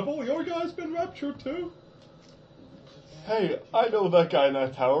 Have all your guys been raptured too? Hey, I know that guy in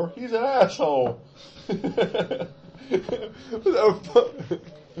that tower. He's an asshole.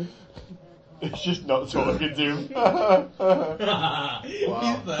 It's just not talking to him. He's there,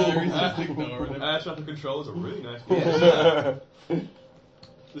 he's just ignoring him. Air traffic control is a really nice place.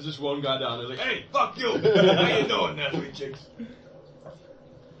 There's just one guy down there like, hey, fuck you! How you doing there, sweet chicks?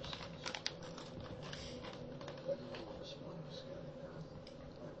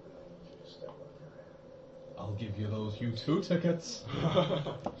 I'll give you those U2 tickets.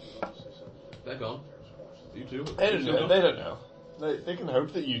 They're gone. You too. They don't know. They don't know. They can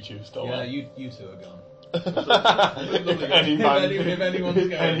hope that YouTube's still Yeah, there. you two are gone. If any band, If anyone's if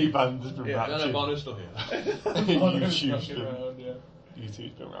going. any band has been Yeah, no, raptured, Bonner's still here. YouTube's Fucking been, around, yeah.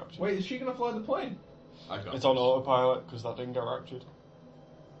 YouTube's been raptured. Wait, is she gonna fly the plane? I got It's on autopilot because that didn't get raptured.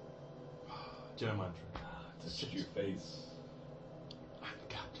 German. Touch your face. I'm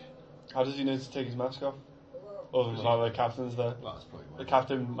the captain. How does he know to take his mask off? Other than the fact that the captain's there. Well, that's probably The why.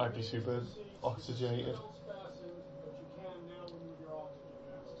 captain might be super oxygenated. Don't fasten, but you can now remove your oxygen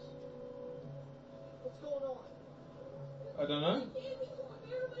masks. What's going on? I don't know.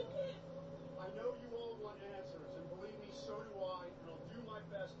 I know you all want answers, and believe me, so do I, and I'll do my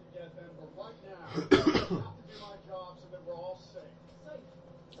best to get them, but right now, I have to do my job so that we're all safe.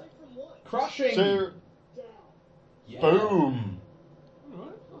 Safe from what? Crashing! So, Down. Yeah. boom!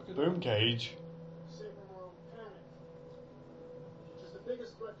 Alright, fucking. Boom cage. Safer room, panic. Which is the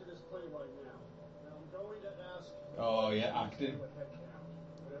biggest threat to this plane right now. And I'm going to ask... Oh, yeah, acting. ...a head count.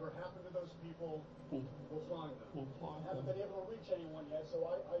 Whatever happened to those people, we'll find them. We'll find I haven't them. been able to reach anyone yet, so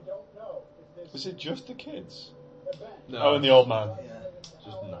I don't know if this Was it just the kids? event... No. Oh, and the old man.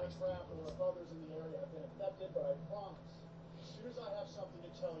 Just nice Or if others in the area have been affected, but I promise, as soon as I have something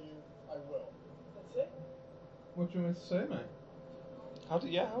to tell you, I will. That's it? What do you want me to say, mate? How do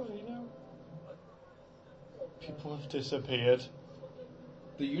you know? People have disappeared.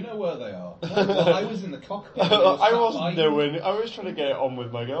 Do you know where they are? Well, I was in the cockpit. I wasn't knowing. I was trying to get it on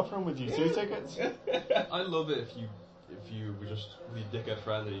with my girlfriend with U2 tickets. I love it if you were just with your dickhead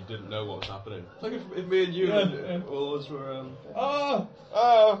friend and you didn't know what was happening. It's like if me and you all of us were. Oh!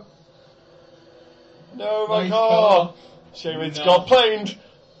 No, my Nice car. car. Shame it's No. got planed.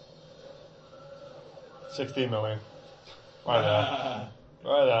 16 million. Right there.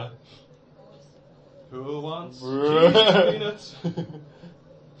 Right there. Who wants Bruh. cheese peanuts?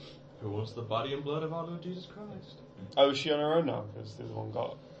 Who wants the body and blood of our Lord Jesus Christ? Oh, is she on her own now? Because the other one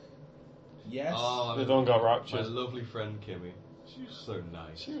got... Yes. Oh, The other one got my raptured. lovely friend Kimmy. She was so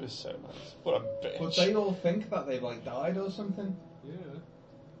nice. She was so nice. What a bitch. But they all think that they've like died or something. Yeah,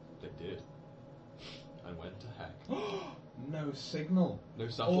 they did. And went to heck. No signal. No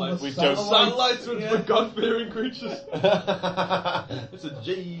All satellites. the We don't- Satellites are Yeah. for God-fearing creatures. It's a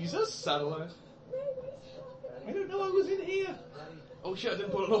Jesus satellite. I don't know I was in here. Oh shit! I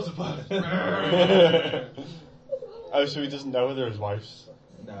didn't put an autopilot. Oh, so he doesn't know whether his wife's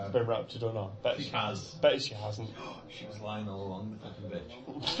No. been raptured or not. Bet She has. Bet she hasn't. She was lying all along, the fucking bitch.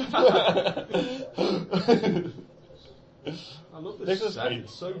 I love this Nicholas set. Cage.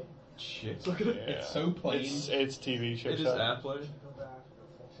 It's so shit. Look at it. Yeah. It's so plain. It's TV show. It is set. airplane.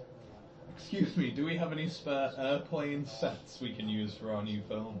 Excuse me, do we have any spare airplane sets we can use for our new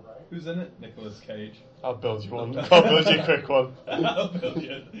film? Who's in it? Nicolas Cage. I'll build you one. I'll build you a quick one. I'll build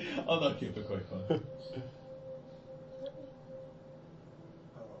you. I'll not keep a quick one.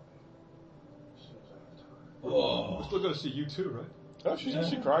 We're Oh. still going to see you too, right? Oh, she's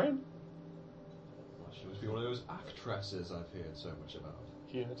actually crying. Well, she must be one of those actresses I've heard so much about.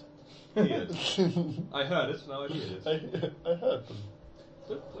 Heard. Heard. I heard it, now I hear it. I heard them.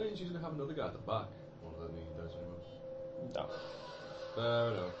 Don't planes usually have another guy at the back? One of them those anymore. No.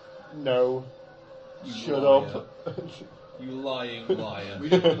 Fair enough. No. You Shut liar. up. You lying liar. We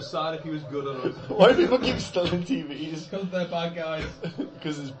didn't decide if he was good or not. Why do people keep stealing TVs? Because they're bad guys.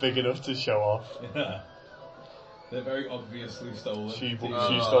 Because it's big enough to show off. Yeah. They're very obviously stolen. She Oh, stole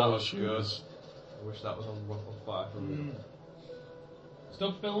that the was shoes. I wish that was on fire for me.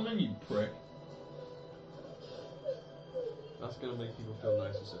 Stop filming, you prick. That's going to make people feel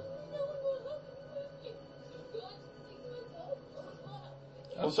nice to see.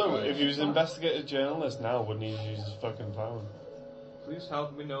 Also, if he was an investigative journalist now, wouldn't he use his fucking phone? Please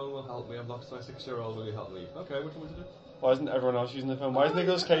help me, no one will help me, I've lost my 6-year-old, will you help me? Okay, which one to do? Why isn't everyone else using their phone? Why is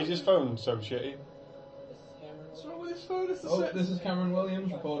Nicolas Cage's phone so shitty? What's wrong with his phone? It's the Oh, same. this is Cameron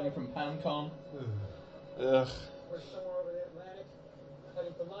Williams recording from PanCon. Ugh. We're somewhere over the Atlantic,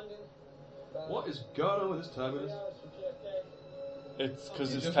 heading for London. What is going on with this terminus? It's because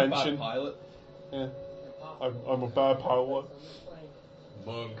He's it's just a bad tension. pilot. Yeah. I'm a bad pilot.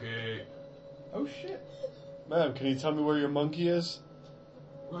 Monkey. Oh shit. Ma'am, can you tell me where your monkey is?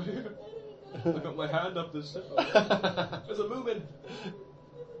 Right here. I got my hand up this. There's a moving.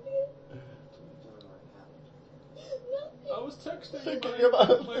 I was texting Thinking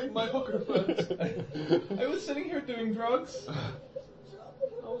about my hooker friends. I was sitting here doing drugs.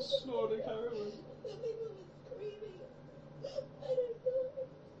 I was snorting heroin.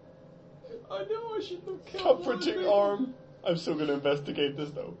 I know I shouldn't have killed those Comforting people. arm. I'm still going to investigate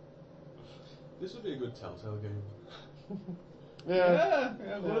this though. This would be a good Telltale game. Yeah.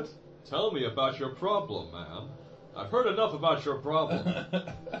 Yeah, it would. Tell me about your problem, ma'am. I've heard enough about your problem.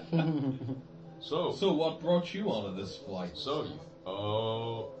 So, So what brought you onto this flight? someone's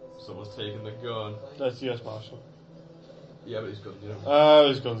taking the gun. That's US Marshal. Yeah, but he's got, Oh,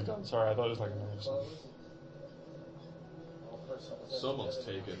 his gun's gone. Sorry, I thought it was like an accent. someone's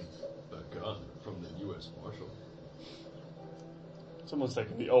taken the gun from the U.S. Marshal. Someone's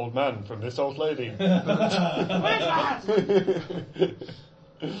taking the old man from this old lady.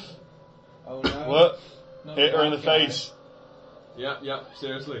 Oh no. What? Not Hit her in the that guy. face. Yeah,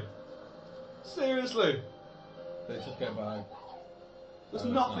 seriously. Seriously. They took her bag. There's Oh,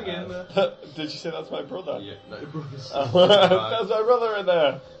 nothing it's in not there. Did you say that's my brother? Yeah, no, your brother's That's my brother in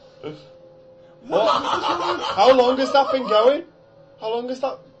there. What? How long has that been going? How long has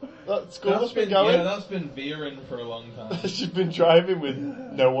that school has been going? Yeah, that's been veering for a long time. She's been driving with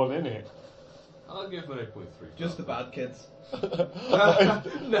no one in it. I'll give it 8.3. Just the bad kids.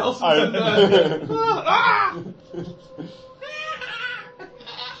 Nelson's in there.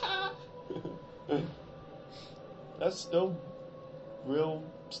 That's still real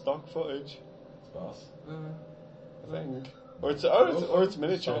stock footage, Boss. I think. Or it's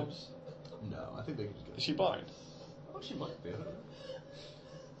miniature. Sobs. No, I think they can just get Is she blind? Oh, she might be. I don't know.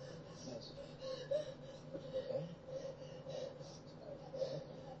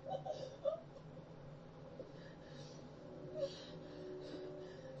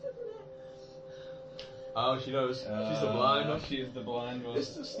 Oh, she knows. She's the blind one. She's the blind one. This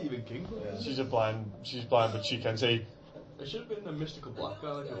is a Stephen King book. Yeah. She's blind, but she can see. It should have been a mystical black guy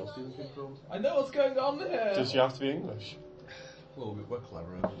like an old Stephen King film. I know what's going on here. Does she have to be English? Well, we're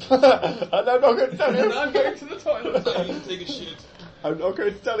clever. And I'm not going to tell And you. I'm going to the toilet. I need to take a shit. I'm not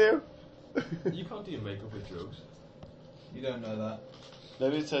going to tell you. You can't do your makeup with drugs. You don't know that.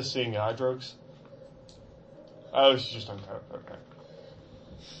 Maybe it says seeing eye drugs. Oh, she's just on coke. Okay.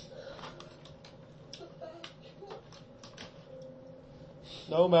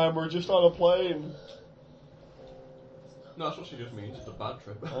 No, man, we're just on a plane. No, that's what she just means. It's a bad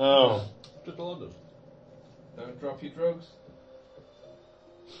trip. Oh. Just to London. Don't drop your drugs.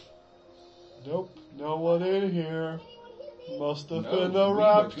 Nope, no one in here. Must have No, been the we were good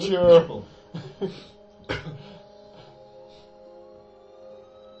rapture. people.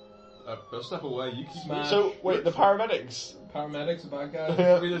 They'll step away. You keep Smash. So, wait, the paramedics. Paramedics, bad guys.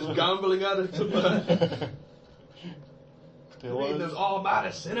 I mean, there's gambling addicts up there. Still There's is. all mad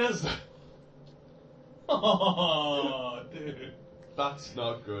as sinners. Oh, dude. That's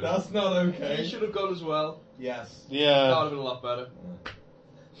not good. That's not He okay. should have gone as well. Yes. That would Yeah, have been a lot better.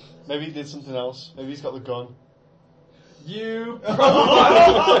 maybe he did something else. Maybe he's got the gun. You. I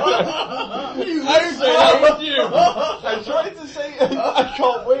I tried to say I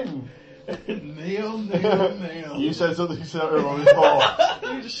can't win. Neil. You said something similar on before.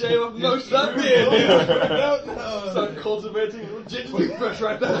 You just shave off most of that beard. No. Start cultivating a legitimate fresh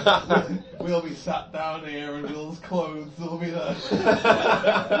right now. We'll be sat down here and Will's clothes will be there.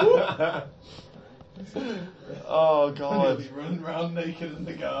 Oh He'll God! be running around naked in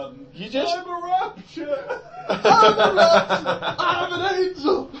the garden. You just. I'm a rapture! I'm an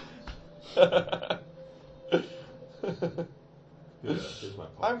angel. Yeah, here's my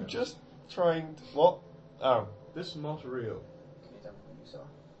podcast. I'm just trying. What? Oh. This is not real. Can you tell me what you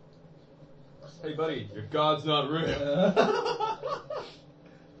saw? Hey, buddy, your God's not real. Yeah.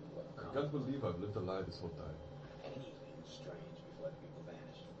 I can't believe I've lived a lie this whole time. Anything strange before the people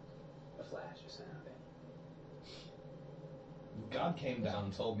vanished. A flash, a sound, God came down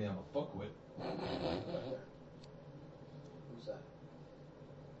and told me I'm a fuckwit. Who's that?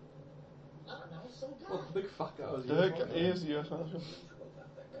 I don't know, some guy. Well, the big fuck guy was He is the US Marshal. Unusual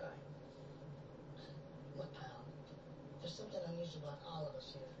about that guy. Look, pal. There's something unusual about all of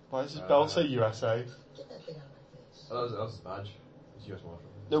us here. Why does his belt say USA? Get that thing out of my face. Oh, that was his badge. It's US Marshal.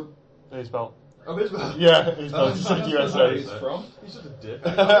 Nope. His belt. Oh, his badge. Yeah, his belt just said That's where USA. he's from. He's just a dick.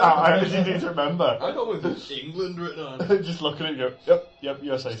 I actually need to remember. I got with England written on it. Just looking at you. Yep,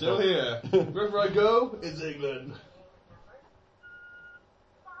 USA. Still here. Wherever I go, it's England.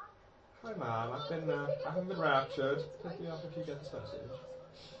 Hi, Mom. I haven't been raptured. Pick me up if you get this message.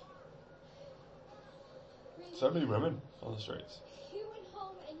 So many women on the streets. You went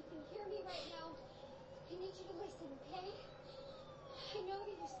home and you can hear me right now. I need you to listen, okay? I know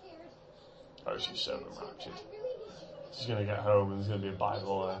that you're scared. Oh, she's so But raptured. I really need you to She's gonna get home and there's gonna be a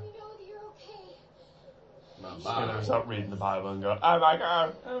Bible there. let me know that you're okay. She's gonna start reading the Bible and go, oh my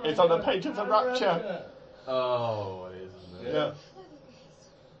God, it's on the page of the rapture. Oh, it is, isn't it? Yeah.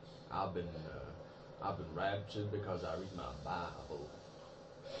 Love you guys. I've been raptured because I read my Bible.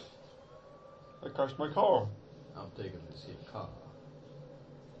 I crashed my car. I'm taking this here car.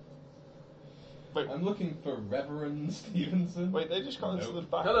 I'm looking for Reverend Stevenson. Wait, they just got into the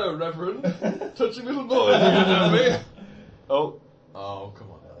back. Hello, Reverend. Touching little boy, you know me. Oh, Oh, come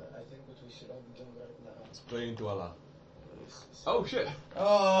on now. I think what we should all be doing right now It's praying to Allah. Oh, shit.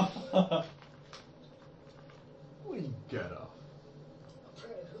 Oh. Will you get off? I'm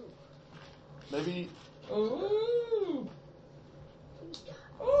afraid of who? maybe. Ooh. Who's got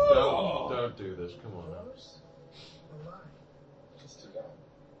Oh. Don't do this. Come on now. yours? Or mine? Just too young.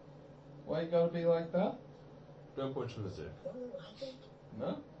 Why you gotta be like that? Don't punch him in the dick. No, I think.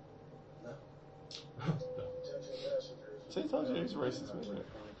 No? No. Attention passengers. See, I told you he's racist, isn't it?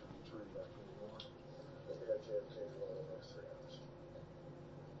 We'll be at JFK for all the next 3 hours.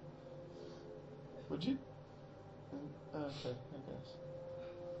 Would you? Okay,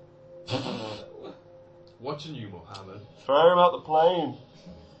 I guess. Watching you, Mohammed. Throw him out the plane.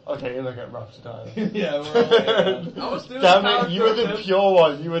 Okay, you're looking at rapture time. Yeah, we're all here. I was doing Damn the it, you were the character. pure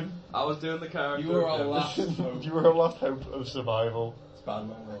one. You were. I was doing the character. You were our of him. last hope. You were a last hope of survival. It's bad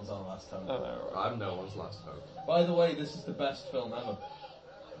when Will's on last time. I know, right? I'm no one's last hope. By the way, this is the best film ever.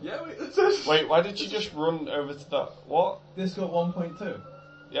 Yeah, wait, it's just... Wait, why did you just run over to that? What? This got 1.2.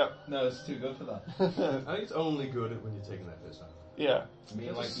 Yep. No, it's too good for that. I think it's only good when you're taking that piss out. Yeah. Me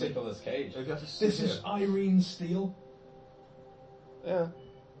Just like sit- Nicolas Cage. If you have to sit This is here, Irene Steele. Yeah.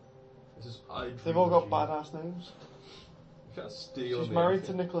 this is I They've all got Dream of badass names. You can't steal She's me married to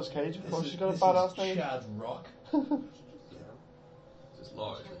anything. Nicolas Cage, of course she's got a this badass is name. Chad Rock. It's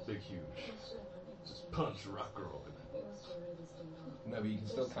large, big, huge. Just punch rock Robin. No, but you can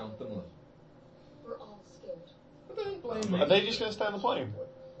still count them, look. We're all scared. But don't blame me. Are they just going to stay on the plane?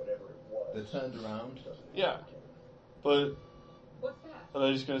 Whatever it was. They turned around. Yeah. But What's that? are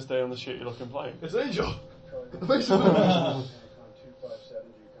they just going to stay on the shitty looking plane? It's Angel! Charlie, Makes it look on 257,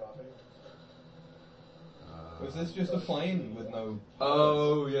 do you copy? Was this just a plane with no...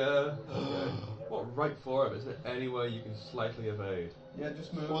 Oh, yeah. Okay. What right for him? Isn't it anywhere you can slightly evade? Yeah,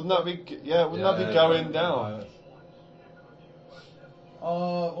 just move. Wouldn't that be wouldn't that be Yeah. going down?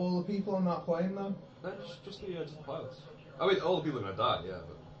 All the people on that plane, though? No, just the pilots. I mean, all the people are gonna die, yeah,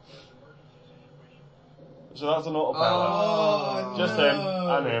 but... So that's an autopilot. Oh, Just no. him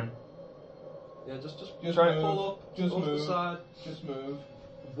and him. Yeah, just Just Try- move. pull up, Just off the move. side. Just move.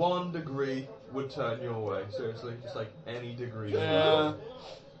 1 degree would turn your way, seriously. Just like any degree. Yeah,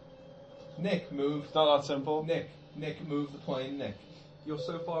 Nick, move. it's not that simple. Nick, move the plane, Nick. You're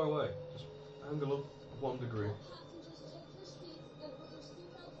so far away. Just angle up 1 degree.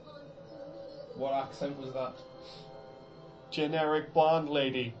 What accent was that? Generic blonde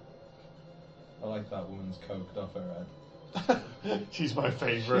lady. I like that woman's coked off her head. She's my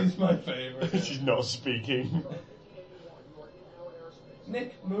favourite. She's my favourite. She's not speaking.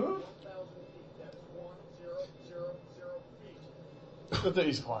 Nick, move. 1,000 feet. That's 1,000 feet. Good that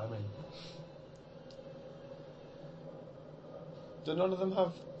he's climbing. Do none of them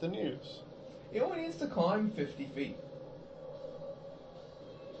have the news? He only needs to climb 50 feet.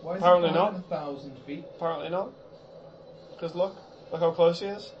 Why is Apparently he not. climbing 1,000 feet? Apparently not. Because look how close he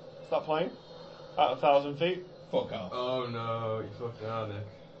is to that plane. At 1,000 feet. Fuck off. Oh no, you fucked out, Nick.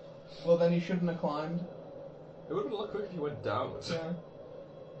 Well, then he shouldn't have climbed. It would have been a lot quicker if you went downwards. Yeah.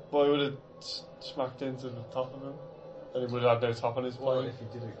 Boy would have smacked into the top of him. And he would have had no top on his Well, plane. if you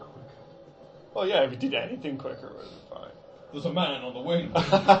did it quick. Well, yeah, if he did anything quicker, it would have been There's a man on the wing.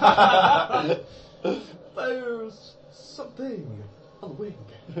 fine. There's something on the wing.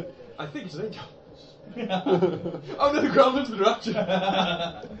 I think it's an angel. Oh no, the Gremlin's been raptured.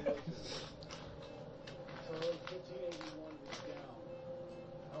 Charlie, 1581 is down.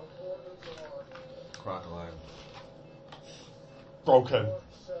 Our coordinates are Crocodile. Broken.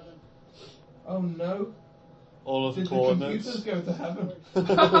 7. Oh no. All of the Did the coordinates. computers go to heaven?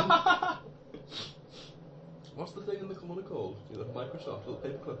 What's the thing in the corner called? You know, Microsoft, little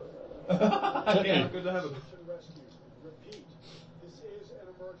paperclip. Yeah. Go to heaven. Mission rescue. Repeat. This is an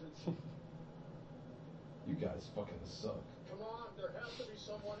emergency. You guys fucking suck. Come on, there has to be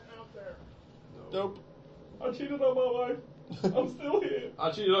someone out there. Nope. I cheated on my wife. I'm still here.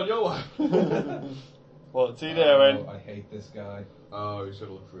 I cheated on your wife. What's he doing? Oh, I hate this guy. Oh, he's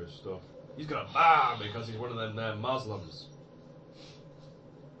gonna look for his stuff. He's gonna bomb because he's one of them Muslims.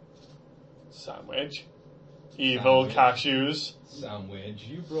 Sandwich. Evil Sandwich. cashews. Sandwich.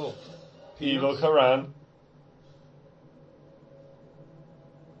 You brought Evil peanuts? Quran.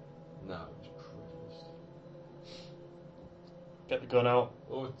 No, it's privileged. Get the gun out.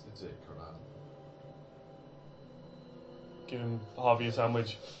 Oh, it's a Quran. Give him Harvey a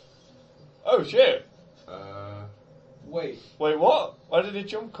sandwich. Oh shit! Wait, Wait, what? Why did he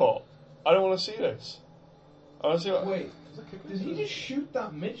jump cut? I don't want to see this. I want to see what. wait. Did he just shoot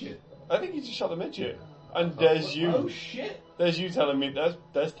that midget? I think he just shot the midget. And there's you. Oh shit! There's you telling me.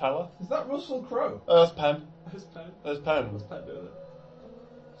 There's Teller. Is that Russell Crowe? Oh, that's Penn. His pen. There's Penn. His pen doing it.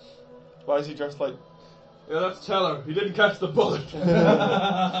 Why is he dressed like? Yeah, that's Teller. He didn't catch the bullet.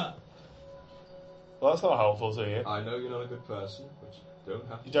 Well, that's not helpful to you. I know you're not a good person, but you don't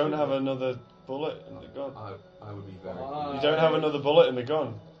have to. You don't shoot have me. another bullet in the gun. I would be very. Why? You don't have another bullet in the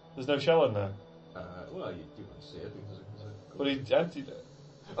gun. There's no shell in there. Well, you wouldn't see it. I think there's a But he emptied it.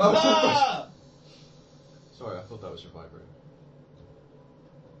 Oh, Ah! sorry, I thought that was your vibrator.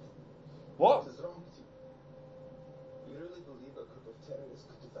 What? What is wrong with you? You really believe a group of terrorists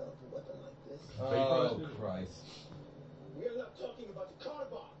could develop a weapon like this? Oh Christ! We are not talking about the car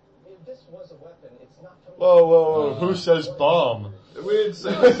bomb. If this was a weapon, it's not from... Whoa, whoa, whoa. Who says bomb? We didn't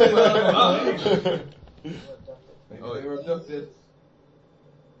say You were abducted. Maybe they were abducted.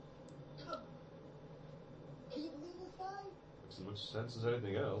 Can you believe this guy? Makes as much sense as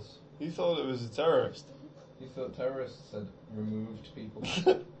anything else. He thought it was a terrorist. You thought terrorists had removed people.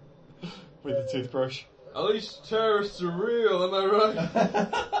 With a toothbrush. At least terrorists are real, am I right?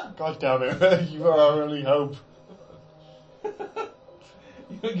 God damn it. You are our only hope.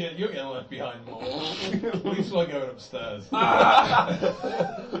 You're getting left behind more. At least we're going upstairs. How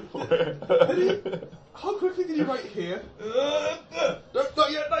quickly did you write here? No,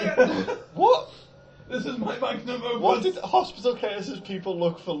 not yet, not yet. What? The This is my magnum opus. What did hospital cases people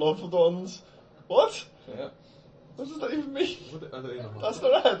look for loved ones? What? Yeah. What does that even mean? What are they in the That's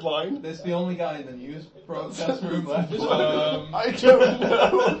not a headline. There's the only guy in the news broadcast room left. I don't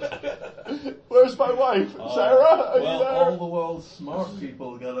know. Where's my wife? Sarah? Are you well, all the world's smart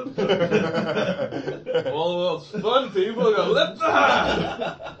people got abducted. All the world's fun people go, lift the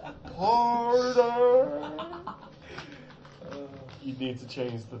hand! Harder! You need to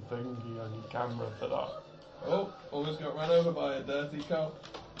change the thingy on your camera for that. Oh, almost got run over by a dirty cop.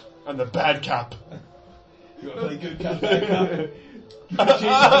 And the bad cap. You gotta play good cat, bad cat. You can change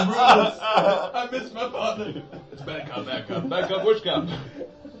the rules. I miss my partner. It's bad cop, bad cop, bad cop, which cop?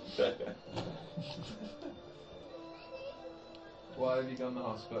 Why have you gone to the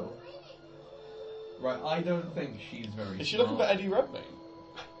hospital? Right, I don't think she's very Is she smart. looking for Eddie Redmayne?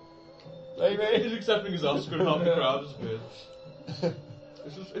 He's Maybe. accepting his Oscar and half the crowd disappeared.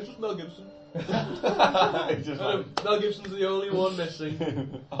 It's just Mel Gibson. It's just like, Mel Gibson's the only one missing.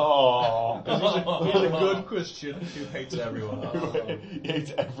 Aww. He's a good Christian who hates everyone. He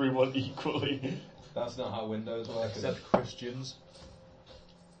hates everyone equally. That's not how Windows works. Except Christians.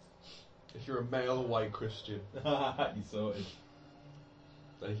 If you're a male white Christian, You sorted.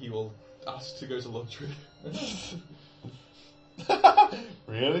 then he will ask to go to lunch with you.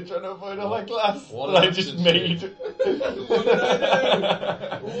 Really trying to avoid all that glass What that I an just accident. made? What did I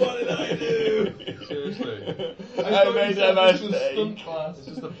do? What did I do? Seriously. I made a mistake. Stunt class. This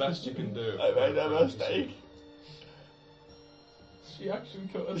is the best you can do. I made a mistake. She actually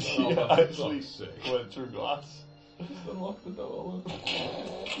cut us She off. actually fuck's sake. went through glass. Just unlock the door.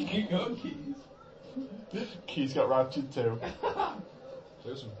 You got keys. Keys got raptured too.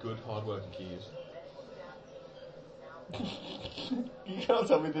 Those are some good hard-working keys. You can't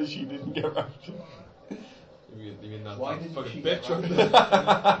tell me that she didn't get raptured. You mean that Why that didn't fucking she bitch get right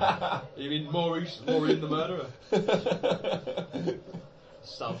there? You mean Maureen the murderer?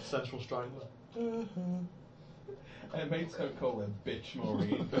 South Central Strangler. Her mates don't call her bitch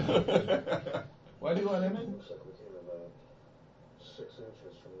Maureen. Why do you let him in? Looks like we came about 6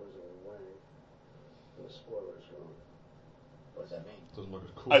 inches from losing the wing. And the spoiler's gone. What does that mean? Doesn't look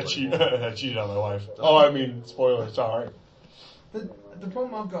as cool I cheated on my wife. Oh, I mean, spoiler, sorry. The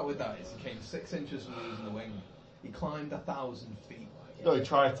problem I've got with that is he came 6 inches from losing the wing. He climbed 1,000 feet. No, he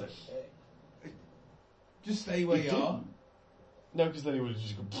tried to. Just stay where He you are. didn't. No, because then he would have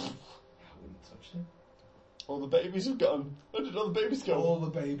just gone, I wouldn't touch him. all the babies have gone. Where did all the babies go? All the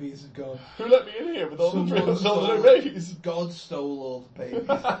babies have gone. Who let me in here with all the Someone no babies? God stole all the babies.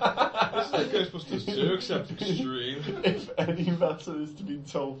 This is like Ghostbusters 2, except extreme. If any lesson is to be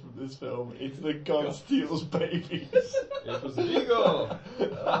told from this film, it's that God steals babies. It was Vigo.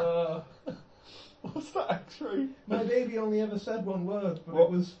 What's that X-ray? My baby only ever said one word, but What?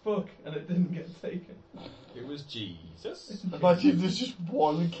 it was fuck, and it didn't get taken. It was Jesus. Imagine there's just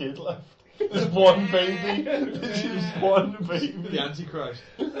one kid left. There's one baby. There's just one baby. The Antichrist.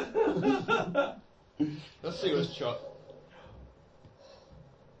 Let's see what's shot.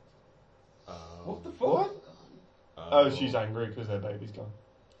 What the fuck? What? Oh, she's angry because her baby's gone.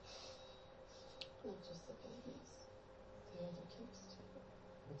 Not just the babies. The other kids too.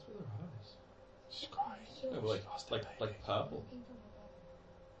 What's with her eyes? She's crying. No, like purple. Looking for my baby.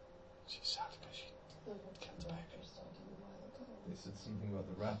 She's sad because she The kept the baby. doctor told him a while ago. They said something about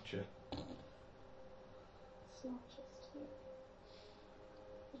the rapture. It's not just here.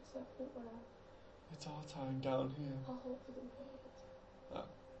 It's everywhere. It's our time down here. All over the world.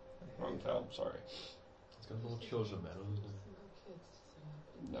 Wrong film, sorry. It's got more children then, isn't it? Single kids to see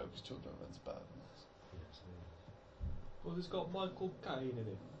happening. No, because children are better than this. Well, it's got Michael Caine in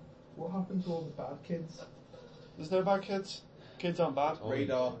it. What happened to all the bad kids? There's no bad kids. Kids aren't bad. Oh.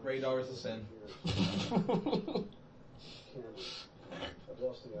 Radar is a sin. Cameron, I've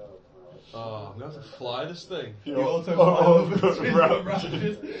lost the autopilot. Oh, I'm gonna have to fly this thing. The autopilot was raptured.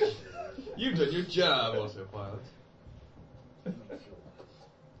 raptured. You've done your job, autopilot. You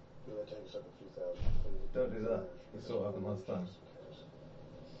might take us up a few thousand feet. Don't do that. We saw what happened last time.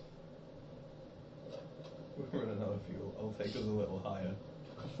 We're running out of fuel. I'll take us a little higher.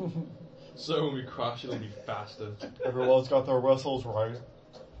 So when we crash, it'll be faster. Everyone's got their whistles right.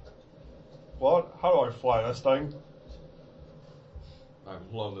 What? How do I fly this thing? I've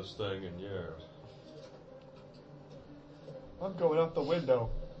flown this thing in years. I'm going out the window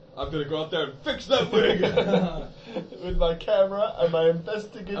I'm gonna go out there and fix that wing! with my camera and my I'm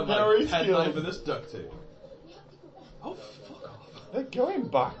investigatory like headline for skills. this duct tape. Oh, fuck off. They're going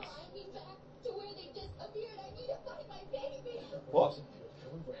back. Me back to where they disappeared. I need to find my baby. What?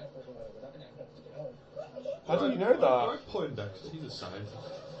 We're halfway to where we're not going to have enough to get home. How do you know that? Alright, Poindexter, he's a scientist.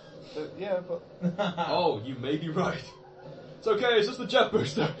 Yeah, but Oh, you may be right. It's okay, it's just the jet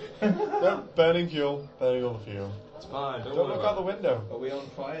booster. no, burning fuel, burning all the fuel. It's fine, don't Don't worry look out about the it. window. Are we on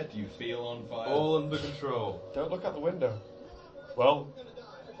fire? Do you feel on fire? All under control. Don't look out the window. Well,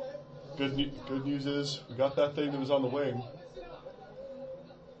 good news is we got that thing that was on the wing.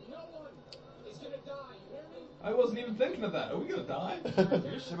 I wasn't even thinking of that. Are we gonna die?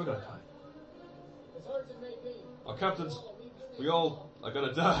 You just said we're gonna die. As hard as it may be. Our captains, we all are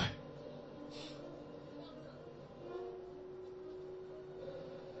gonna die.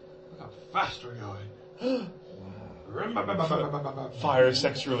 Look how fast we're going. Fire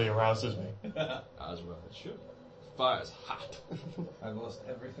sexually arouses me. As well it should. Fire's hot. I've lost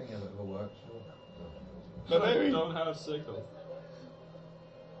everything I've ever worked for. But I maybe. don't have signal.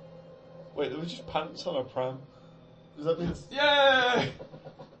 Wait, there was just pants on a pram. Does that mean? Yay!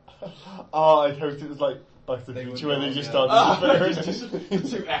 Oh, I hoped it was like Back to the They Future were when they gone, just yeah. started disappearing.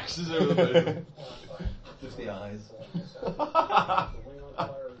 Two X's over the face. Just the eyes. The wing on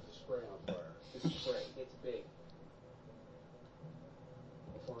fire is the spray on fire. The spray, it's big.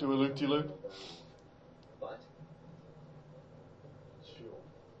 Do a loop-de-loop. But It's fuel.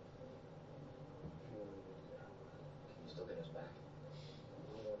 Fuel needed to get home. can you still get us back?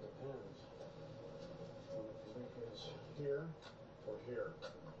 Well, that depends. Well, if the leak is here or here.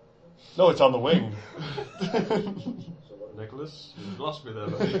 No, it's on the wing. So what? Nicholas, you've lost me there,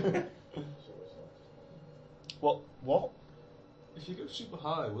 buddy. So what's left? What? If you go super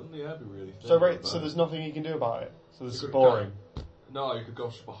high, wouldn't the air be really thin? So right, so there's nothing you can do about it. So this is You could boring. No, you could go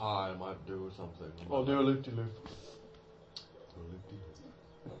super high and might do something. Well, do a loop-de-loop.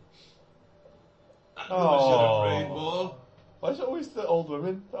 Oh. Oh. Why is it always the old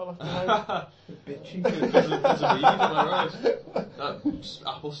women that are left behind? Bitchy. Because of Eve, am I right? That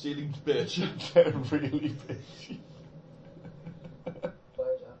apple stealing bitch. They're really bitchy.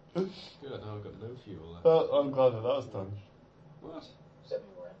 Fire's out. Good, now I've got no fuel left. Well, I'm glad that was done. What? Except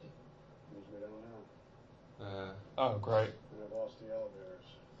we were empty. Means we don't know. Oh, great. And I've lost the elevators.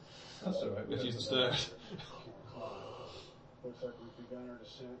 That's alright. If you stairs. Looks like we've begun our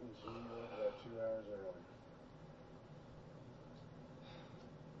descent into New York about 2 hours early.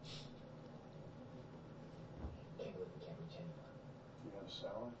 Can't believe we can't reach anyone. You have a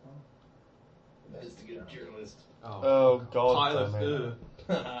satellite phone? Investigative journalist. Oh, God. Pilot. damn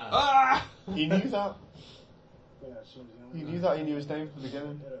it. Ah! He knew that. Yeah, it seems the only He guy knew that. He knew his name from the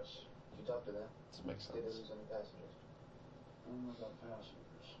beginning. hit us. Did you talk to them? Doesn't make Did they sense. lose any passengers? I don't know about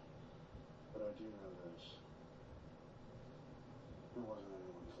passengers, but I do know this. There wasn't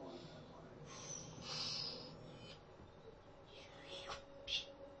anyone flying that plane.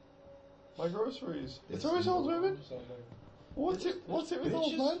 My groceries. It's always old women. What's it with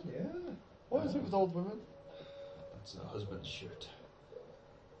old men? Yeah. What is it with old women? That's a husband's shirt.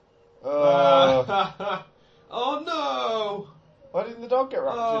 Uh, Oh no! why didn't the dog get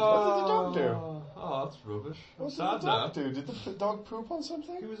raptured? What did the dog do? Oh, that's rubbish. I'm What did sad the now. dog do? Did the dog poop on He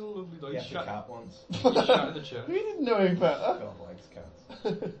something? was a lovely dog. He He had the shat, cat once. he shat in the chair. We didn't know any better. God likes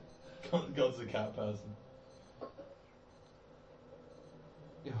cats. God's a cat person.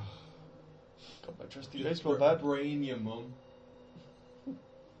 Yeah. Got my trusty baseball bat. Brain your mum.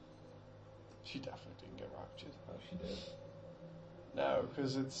 She definitely didn't get raptured. Oh, she did. No,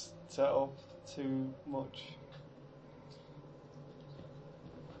 because it's set up too much.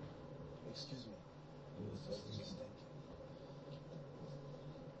 Excuse me. What did you think?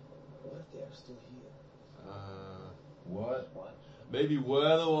 What if they are still here? What? What? Maybe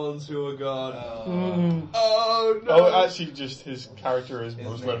we're the ones who are gone. Mm. Oh no! Oh, actually, just his character is His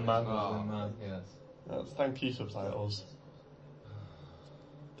Muslim name man. is Muslim man, yes. Thank you, subtitles.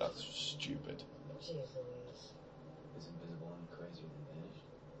 That's stupid. Jeez Louise. Is invisible and crazier than vanished?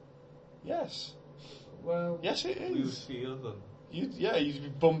 Yes. Well, Yes, it We would is. feel them, You'd be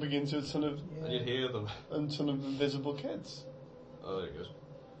bumping into a ton of and you'd hear them. invisible kids. Oh, there he goes.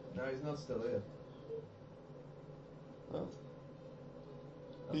 no, he's not still here. Oh.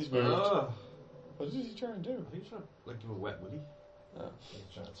 He's moved. Ah, What did he try and do? I think he's trying to like give a wet willy. Oh. He's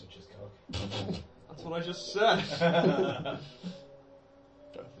trying to switch his cock. That's what I just said.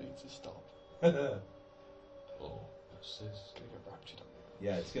 Both need to stop. Oh, what's this? Gonna get raptured on me.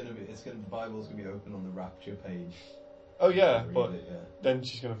 Yeah, the Bible's gonna be open on the rapture page. Oh yeah, Read but it, yeah. then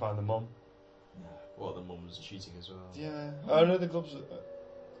she's gonna find the mum. Well, the mum was cheating as well. Yeah. Oh no, the gloves.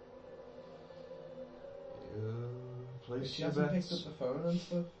 Place She your hasn't bets. picked up the phone and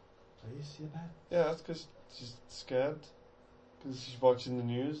stuff. Place your bets. Yeah, that's because she's scared. Because she's watching the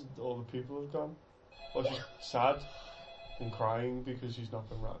news. All the people have gone. Or she's sad and crying because she's not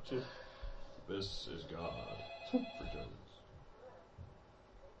been raptured. This is God for Jones.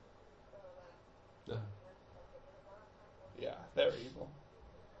 Yeah, they're evil.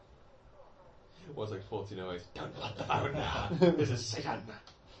 It was like 1408. Don't let them out now. This is Satan.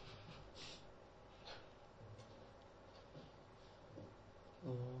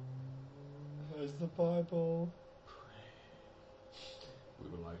 Where's the Bible? We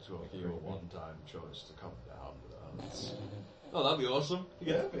would like to offer you a one-time choice to come down with us. Oh, that'd be awesome.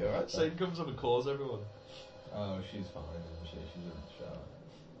 Yeah, it'd be alright. Satan comes up and calls everyone. Oh, she's fine, isn't she? She's in the shower.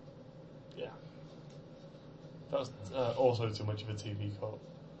 Yeah. That was also too much of a TV call.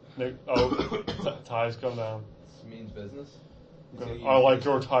 No, oh, Ty's gone down. This means business. I like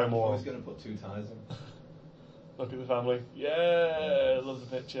your Ty I more. was going to put 2 ties in. Look at the family. Yeah, love the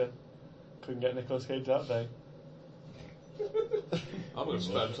picture. Couldn't get Nicolas Cage that day. I'm going to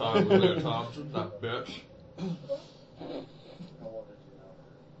spend time with Leah Thompson, that bitch. How well did you know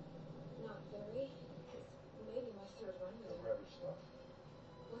her? Not very. It's maybe my third run Go with grab her. your stuff.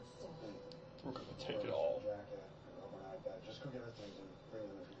 What stuff? We're gonna take it all. Jacket, an overnight bag. Just go get her things and bring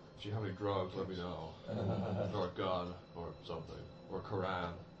them in here. If you have any drugs, let me know. Or a gun, or something. Or a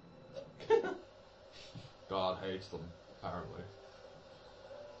Quran. God hates them, apparently.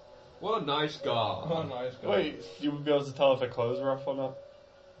 What a nice God. What a nice guy. Wait, you would be able to tell if their clothes were off or not?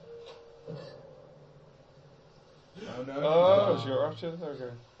 Oh no. Oh, is your option?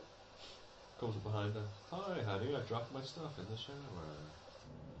 Okay. Comes up behind her. Hi, honey, I dropped my stuff in the shower.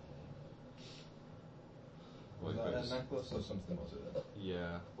 Was that a necklace or something, was it?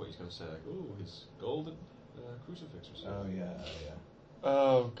 Yeah, what he's going to say, like, ooh, his golden crucifix or Oh, something. yeah.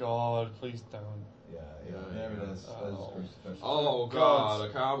 Oh God, please don't. Yeah, Yeah, there yeah. it is. There's Oh. crucifix. Oh God,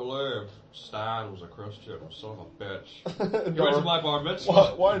 I can't believe Stan was a Christian, son of a bitch. You went to my bar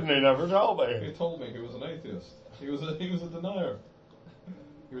mitzvah. Why didn't he never tell He me? told me he was an atheist. He was a denier.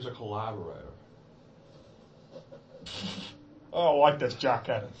 He was a collaborator. Oh, I like this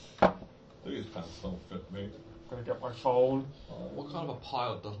jacket. These pants don't fit me. Gonna get my phone. What kind of a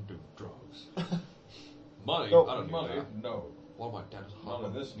pilot doesn't do drugs? Money? No, I don't need Money? money. No. What am I dead as None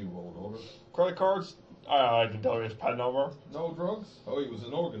of hot? this new world order. Credit cards? I can tell you his pen number. No drugs? Oh, he was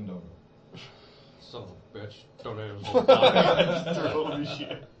an organ donor. Son of a bitch. Donators will die. Holy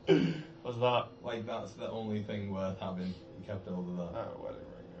shit. What's that? Like, that's the only thing worth having. He kept all of that. Oh, wedding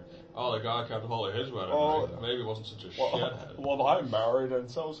ring. Okay. Oh, the guy kept hold of his wedding Oh, ring. Maybe he wasn't such a Well, shithead. well, I'm married and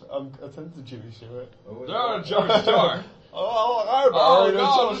so I'm attending to Jimmy Stewart. Oh, There, Joey Stark. Oh, I'm Oh married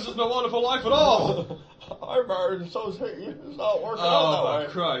God, and this so is no wonderful life at all. I'm married and so's he. It's not working out Oh, that way.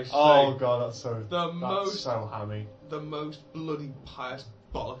 for Christ's Oh sake. God, that's most- so hammy. The most bloody pious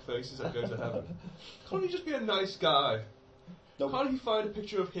bollock faces that go to heaven. Can't he just be a nice guy? Nope. Can't he find a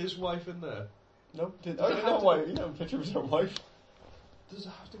picture of his wife in there? Nope. Does Oh, it you have know to- why? You know, a picture of his own wife. Does it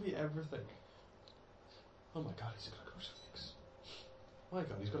have to be everything? Oh my God, he's got a crucifix. My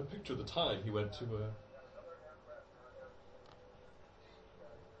God, he's got a picture of the time he went to.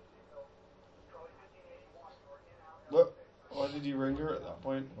 What? Why did you ring her at that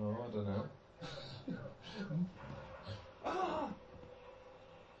point? Oh, I don't know.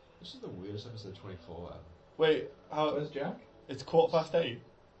 This is the weirdest episode 24 ever. Wait, how? Where's Jack? It's 8:15.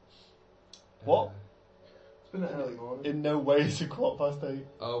 What? It's been an early morning. In no way is it 8:15.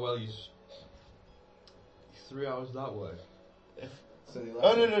 Oh well, he's 3 hours that way. So he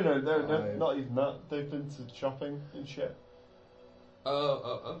Oh left no, at five. not even that. They've been to shopping and shit. Maybe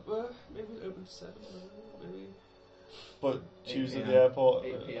open 7, maybe. But 8 she was at PM. the airport.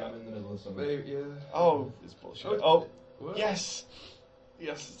 8 p.m. in the middle of summer. Maybe, yeah. Oh, it's bullshit. Oh, Oh, what? yes,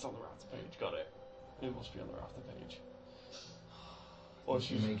 yes, it's on the Rafter page. Got it. It must be on the Rafter page. Or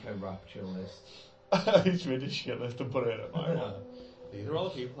She she's make her rapture list. he's made a shit list and put it in my one. These are all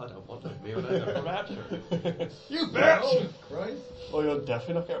the people I don't want with me when I go to Rapture. You Oh, bitch! Christ. Well, you're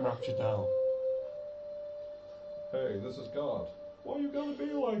definitely not getting raptured now. Hey, this is God. Why are you gonna be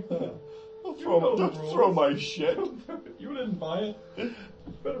like that? Don't You know the don't throw rules. my shit. You didn't buy it.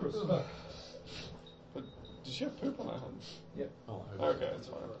 Better respect. But does she have poop on her hands? Oh, Okay, it's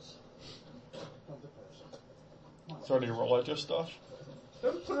fine. Of the person. Is there any religious stuff?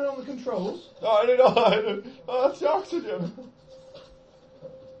 Don't put it on the controls. No, I didn't know. I didn't. Oh, that's the oxygen.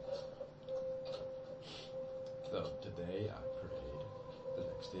 So today I prayed. The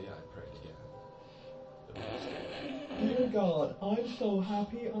next day I prayed again. The next day. Dear God, I'm so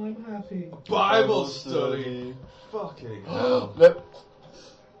happy, I'm happy. Bible study. Fucking hell. Lip.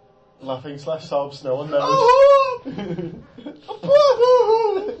 Laughing / sob, snow and nose.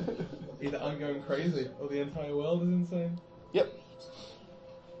 Either I'm going crazy or the entire world is insane. Yep.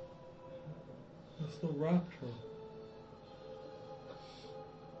 It's the rapture.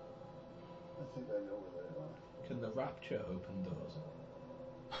 I think I know where they are. Can the rapture open doors?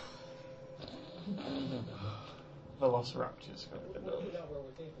 Velociraptors kind of What if thing. we're not where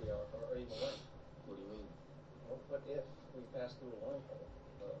we think we are, or even when? What do you mean? Well, what if we pass through a wormhole,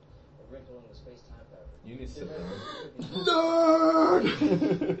 a wrinkle in the space-time fabric? You need to.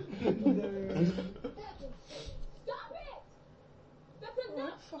 Stop it! That's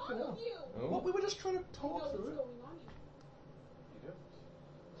enough, fucking all hell. of you! Oh. What? We were just trying to You know talk what's through it. going on here. You do?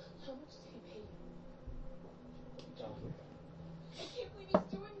 How much did he pay you? What are you talking about? I can't believe he's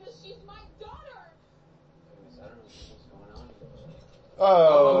doing this. She's my daughter. Miss, I don't know what's going on here.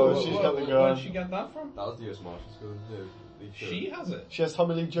 Oh, she's got the Where'd gun. she get that from? That was the US Marshals gun. No, She has it. She has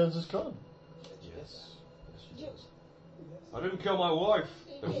Tommy Lee Jones's gun. Yes. Yes, she does. I didn't kill my wife.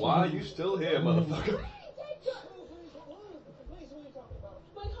 Then why are you still here, motherfucker?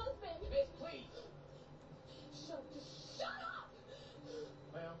 My husband. Miss, please. Shut up.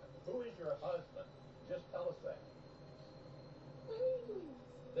 Ma'am, who is your husband? Just tell us that. Why are you doing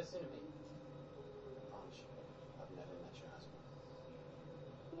this? Listen to me. I promise you, I've never met your husband.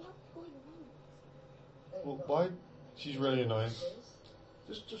 What's going on? Well, why? She's really annoying.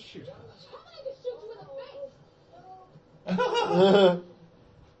 Just shoot her. How am I to shoot you in the face?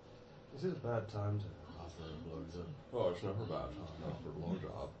 This is a bad time to offer a blowjob. Oh, it's never a bad time to offer a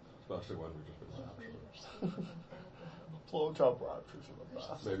blowjob. Especially when we've just been raptured. Blowjob raptors are the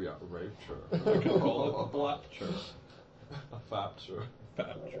best. Maybe I raped her. We can call it a blapture. A fapture.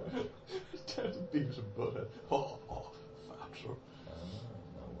 Fapture. Turns to beavis and butter. Oh, fapture.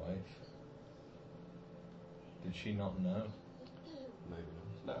 My wife. Did she not know? Maybe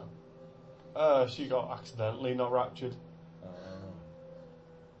No. She got accidentally not raptured. Uh,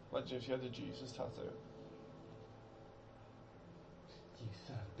 Imagine if she had a Jesus tattoo. You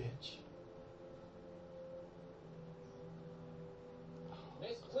son of a bitch.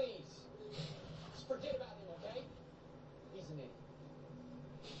 Miss, please. Just forget about him, okay? He's an idiot.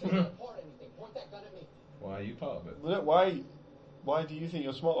 He doesn't part anything. Point that gun at me. why are you part of it? Why do you think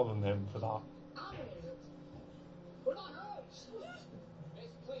you're smarter than him for that? I'm an idiot. But not her.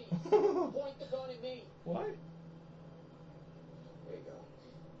 Miss, please. Point the gun at me. Why? There you go.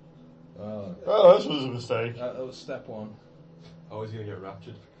 Oh, this was a mistake. That was step one. Oh, he's gonna get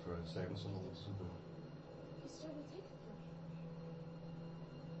raptured for saving someone or something. He's trying to take it from me.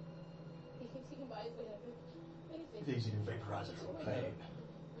 He thinks he can buy his way out of it. Anything. He thinks he can vaporize it from pain.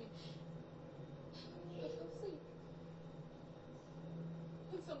 I fell asleep.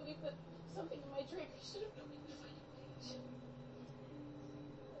 When somebody put something in my drink, I should have known he would find a way.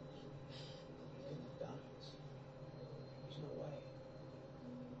 You couldn't have done it. There's no way.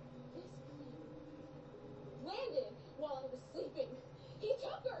 This plane landed while I was sleeping. He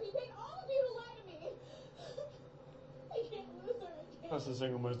took her. He paid all of you to lie to me. I can't lose her again. That's the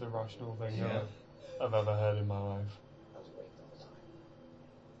single most irrational thing Yeah. I've ever heard in my life. I was awake the whole time.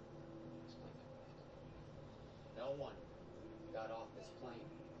 Explain that. No one got off this plane.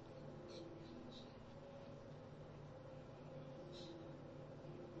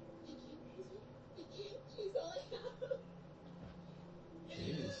 I can't. She's all I have.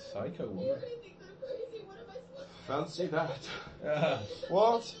 Jeez, psycho You're woman. gonna think I'm crazy. What am I supposed Fancy that.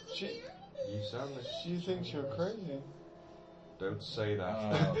 What? You sound like She thinks you're crazy. Don't say that.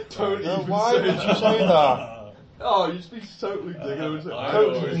 Oh, Don't No, even why say would that. you say that? Oh, you'd be totally digging into it. I know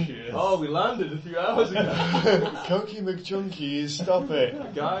where she is. Oh, we landed a few hours ago. Cokie McJunkies, stop it.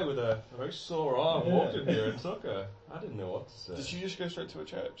 A guy with a very sore arm walked in here and took her. I didn't know what to say. Did she just go straight to a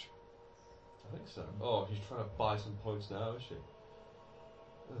church? I think so. Oh, he's trying to buy some points now, is she?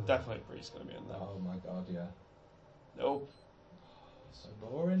 Definitely a priest going to be in there. Oh my god, yeah. Nope. So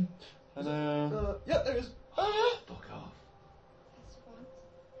boring. And yeah, there is. oh Fuck off. Mr. Bond?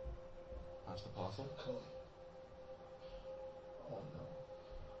 That's the parcel. Oh no.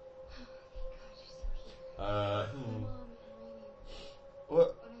 Oh, thank God you're so here. Hmm. My mom and Rainey. what?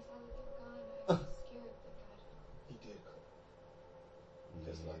 When I found that they were gone, I was so scared, but God. He did call.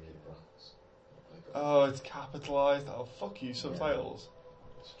 Just like he promised. Oh, it's capitalized. Oh, fuck you, subtitles.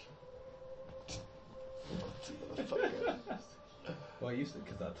 Well, I used to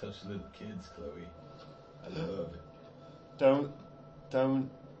because I touched little kids, Chloe. I love it. Don't It's in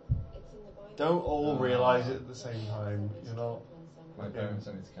the Bible. don't all realise it at the same time. You know. My parents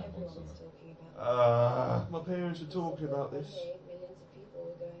sent me to camp on Everyone summer. was talking about My parents were talking about this. One day, millions of people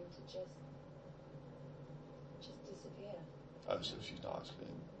were going to just disappear. Oh, so she's not actually.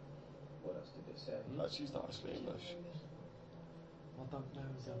 What else did they say? She's not actually English. I don't know.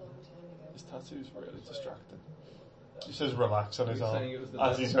 It was a long time ago. His tattoo's really distracting. He says relax on his Are you arm saying it was the as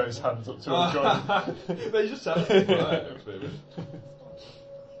best? he's got his hands up to a gun. They just sound right, maybe. Doesn't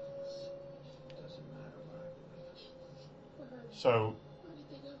matter what I believe. So,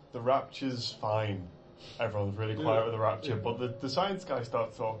 the rapture's fine everyone's really quiet with the rapture, but the science guy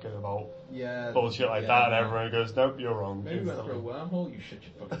starts talking about Yeah. bullshit like that, and everyone goes, nope, you're wrong. Maybe we went through a wormhole. You shut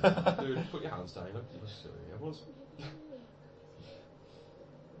your fucking mouth. Dude, put your hands down. You're silly. Everyone's...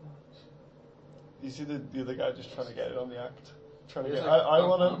 You see the other guy just trying to get it on the act? Trying to He's get, like, I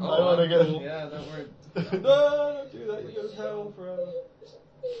want to get it. Yeah, don't worry. No, don't do that. You go to hell forever.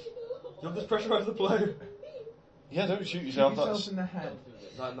 You have this pressurize the plane. Yeah, don't shoot Shoot yourself. yourself That's in the head.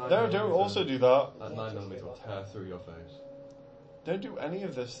 no, don't also do that. That 9mm will tear through your face. Don't do any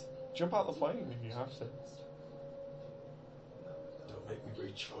of this. Jump out the plane if you have to. Don't make me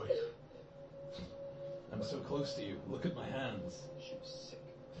reach for you. I'm so close to you. Look at my hands. She was sick.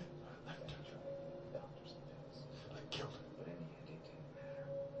 I killed her. But in the end, it didn't matter.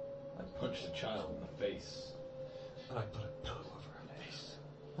 I punched a child in the face. And I put a pillow over her face.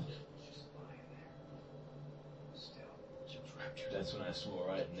 Just lying there. Still. She was raptured. That's when I swore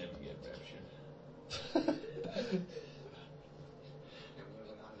I'd never get raptured. And we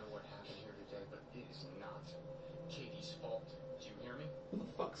will not know what happened here today, but it is not Katie's fault. Do you hear me? Who the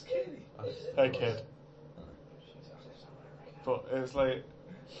fuck's Katie? Hey kid. But it's like,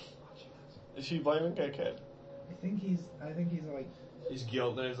 is she blaming her kid? I think he's like. He's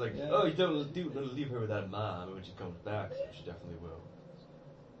guilty. He's like, Yeah. oh, you don't leave her with that mom, and when she comes back, she definitely will.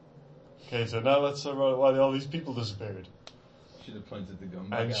 Okay, so now let's talk about why all these people disappeared. Should have pointed the gun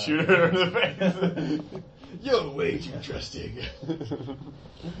back And at shoot her in the face. You're way too trusting.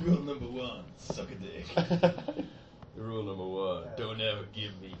 Rule number 1: suck a dick. Rule number 1: don't ever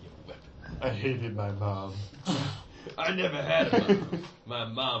give me your weapon. I hated my mom. I never had a mom. My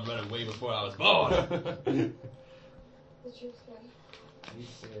mom ran away before I was born. The truth, right? Are you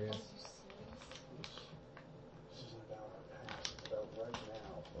serious? Are you serious? This isn't about our past. It's about right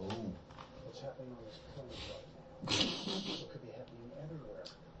now. Oh. What's happening on this planet right now. What could be happening everywhere.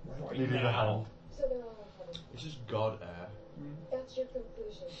 Right Needed a hand. So they're all in heaven. It's just God air. That's your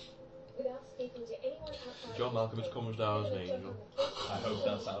conclusion. Without speaking to anyone outside. John Malkovich comes down as an angel. I hope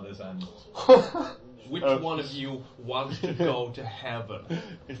that's how this ends. Which one of you wants to go to heaven?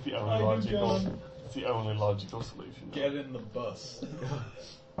 It's the only logical. It's the only logical solution. Get in the bus. The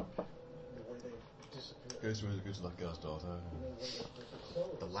way they disappear. Goes to that girl's daughter.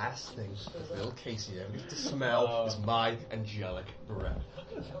 The The last thing that Bill Casey ever gets to smell is my angelic breath. How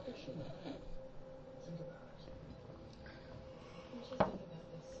could she not? Think about it. What do you think about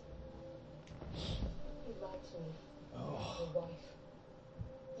this? You lied to me. About your wife.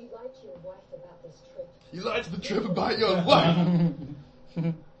 You lied to your wife about this trip. You lied to the trip about your wife!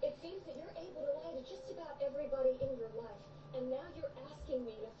 It seems that you're able to lie to just about everybody in your life, and now you're asking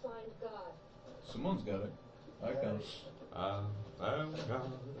me to find God. Someone's got it. I got it. I found God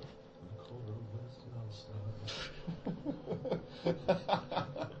in the corner of West Star.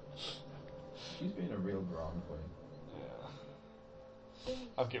 She's being a real drama queen. Yeah.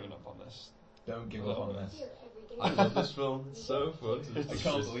 I've given up on this. Don't give up on this. Here every day. I love this film. It's so fun. I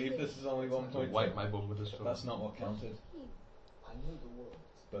can't believe this is only 1 to point. wipe my bum with this film. That's not what counted. I knew the world.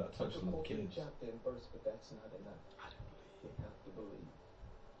 But I touched little kids. Got there first, but that's not enough. You have to believe.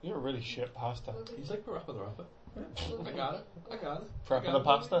 You're a really shit pasta. He's like Parappa the Rapper. I got it. I got it. Prepping the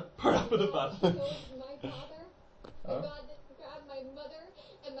pasta? Parappa the pasta. My father, the Oh. God that grabbed my mother,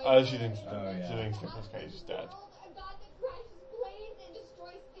 and my Oh, she thinks Oh, yeah. she thinks Nicolas Cage is dead. A God that crashes planes and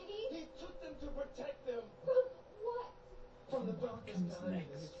destroys cities. He took them to protect them From what? from the darkest comes time in the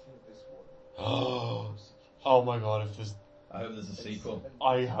next? history of this world. Oh my god, if there's. I hope there's a sequel.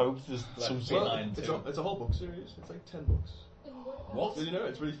 I hope there's Left some Behind. Well, it's a whole book series. It's like 10 books. And what about What? Did you know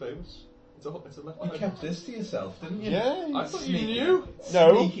it's really famous? It's a left You behind. kept this to yourself, didn't you? Yeah. I thought you Sneaky. knew.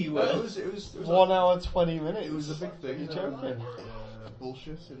 No. Sneaky No, word. it was 1 hour 20 minutes. It was a big thing. You're joking.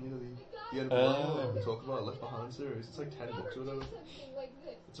 Bullshit and the end of the world. We talk about Left Behind series. It's like 10 books or whatever. something like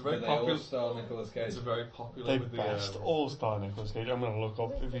this? It's a very Do they all popular. star Nicolas Cage? It's a very popular They with the. best all-star Nicolas Cage. I'm gonna look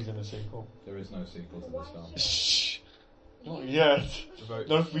up if he's in a sequel. There is no sequel to this film. Shh. Not yet. It's a very,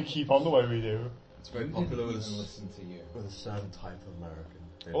 Not if we keep on the way we do. it's very Who popular didn't with even listen to you? a certain type of American.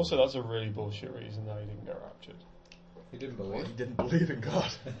 Also, that's a really bullshit reason that he didn't get raptured. He didn't Well, believe. he didn't believe in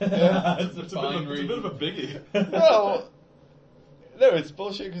God. That's It's a a fine bit reason. of a biggie. Well, no, it's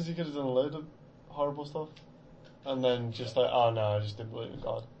bullshit because he could have done a load of horrible stuff. And then just like, oh no, I just didn't believe in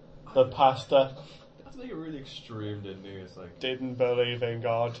God. The pastor That's like a really extreme, didn't he? It's like. didn't believe in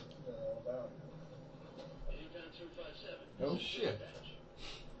God. Oh shit.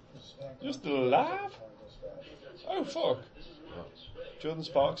 You're still alive? Oh fuck. Jordan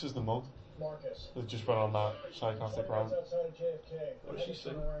Sparks is the mum. Marcus. That just went on that psychotic rant. Outside of JFK. What did she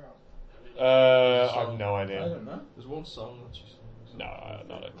say? I have no I idea. don't know. There's one song that she sings. No,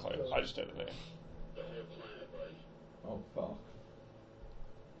 not a clue. I just don't know. The whole planet, buddy. Oh, fuck.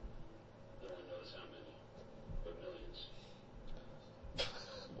 No one knows how many, but millions.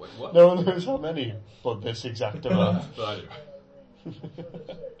 Wait, what? No one knows how many, but this exact amount. But anyway. How do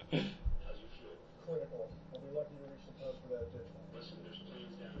you feel? Critical. I'll be lucky to reach the coast for that ditch. Listen, there's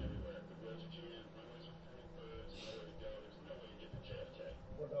planes down everywhere. The roads are jammed, runways are full of birds, nowhere to go. There's no way to get to JFK.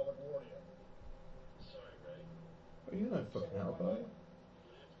 What about LaGuardia? Sorry, Ray. Well, you know fucking help, are you?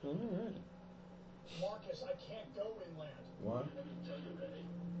 Alright. Marcus, I can't go inland. Why? Let me tell you, Ray.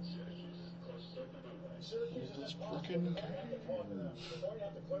 Syracuse is the closest open runway. Syracuse This is impossible. frickin' I have to talk to them. They're going to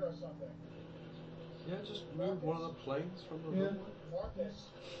have to clear us something. Yeah, just move one of the planes from the Yeah. runway. Marcus.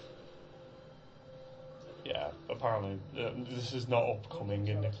 Yeah, apparently this is not upcoming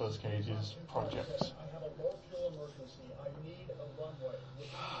in Nicolas Cage's projects. I have a low fuel emergency. I need a runway.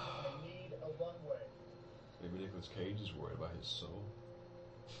 I need a runway. Maybe Nicolas Cage is worried about his soul.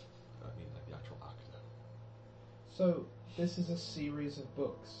 I mean, like the actual actor. So, this is a series of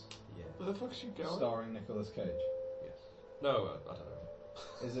books Yeah. Where the fuck's you going? starring Nicolas Cage. Yes. No, I don't know.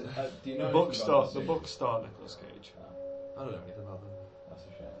 Is it? Do you know The book anything star. about The series? book star Nicolas Cage. I don't know anything about them. That's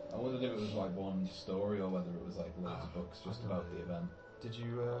a shame. I wondered if it was like one story or whether it was like loads of books just about the event. Did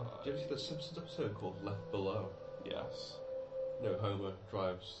you ever see the Simpsons episode called Left Below? Yes. No, Homer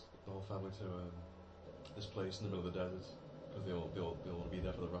drives the whole family to this place in the middle of the desert because they all want to be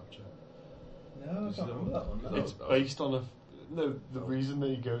there for the rapture. No, I Did you can't know remember that one. that? No. It's based on a. No, the reason that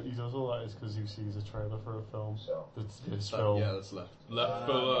he does all that is because he sees a trailer for a film. That's this film. Yeah, that's Left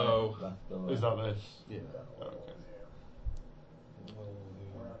Below. Left Below. Is that this? Yeah. Oh, okay.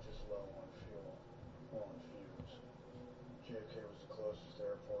 We're not just low on fuel, low on fumes. JFK was the closest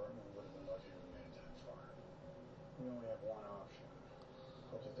airport, and we would have been lucky if we made it that far. We only have one option.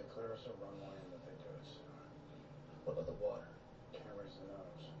 Hope that they clear us a runway and that they do it soon. What about the water? Can't raise the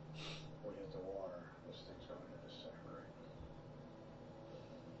nose. We hit the water, this thing's going to disintegrate.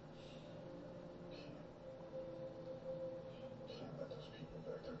 Can't let those people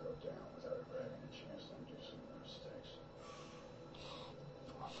back there go down without ever having a chance to undo some of their mistakes.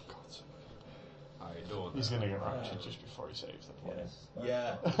 Oh, for God's sake. I know. He's gonna get raptured just before he saves the plane.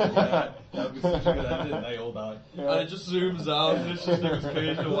 Yeah. Yeah. That would be such a good ending. They all die. And it just zooms out and it's just Nicolas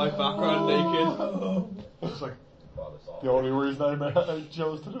Cage in a white background naked. It's like the only reason I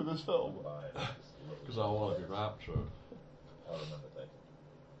chose to do this film. Because I want to be raptured. I remember thinking,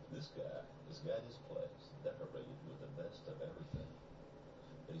 this guy just plays, decorated with the best of everything.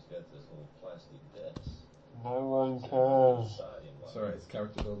 But he's got this little plastic desk. No one cares. Sorry, it's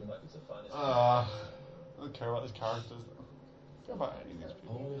character building. Like it's the finest. I don't care about his characters. I don't care about any of these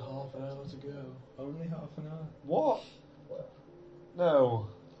people. Only half an hour to go. Only half an hour. What? No.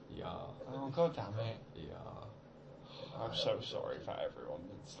 Yeah. Oh, God damn it. Yeah. I'm so sorry for everyone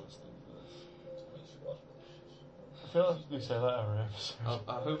that's listening to this. I feel like we say that every episode.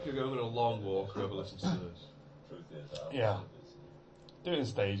 I hope you're going on a long walk, whoever listens to this. Truth is, I Yeah. Do it in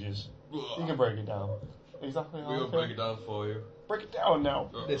stages. You can break it down. Exactly how We're I going to feel. break it down for you. Break it down now.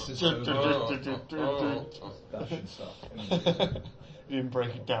 This is Du- so du- good. du- du- du- du- That should stop. You didn't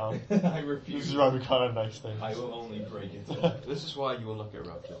break it down. I This refuse. is why we can't have nice things. I will only break it. This is why you will not get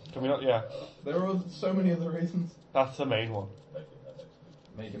raptured. Can we not? Yeah. There are so many other reasons. That's the main one.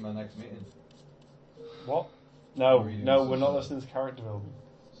 Making my next meeting. What? No, Reading no, some we're not stuff. listening to character building.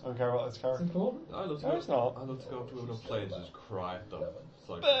 I don't care about this It's character. important. I love to No, go, it's not. I love to go up to women on planes and just cry at them. It's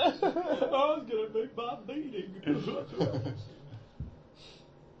like, I was gonna make my meeting.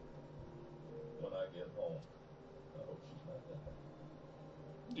 When I get home, I hope she's not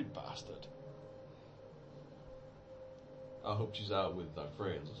there. You bastard. I hope she's out with like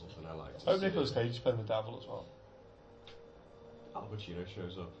friends or something. I like to I hope see Nicolas it. Cage is playing the devil as well. Al Pacino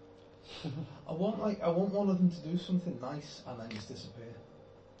shows up. I want one of them to do something nice and then just disappear.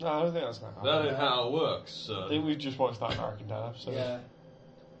 No, I don't think that's gonna happen. That ain't how it works, I son. think we just watched that American Dad episode. Yeah.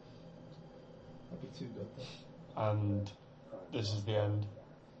 That'd be too good. Though. And this is the end.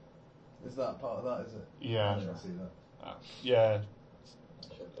 Is that part of that? Is it? Yeah. I didn't see that. Yeah.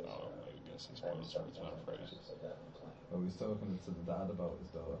 Oh, I'm gonna say spoilers for it's not afraid. But we was talking to the dad about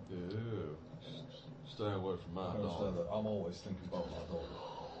his daughter. Ew. Stay away from my I'm dog. always thinking about my daughter.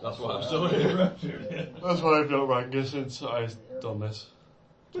 That's why I'm still here. That's why I've built Ranga since I've done this.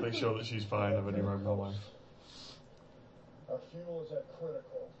 To make sure that she's fine of any around my life. Our fuel is at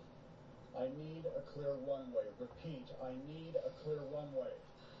critical. I need a clear runway. Repeat, I need a clear runway.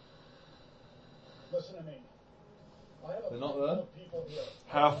 Listen to me. I have a They're not plane there? full of people here.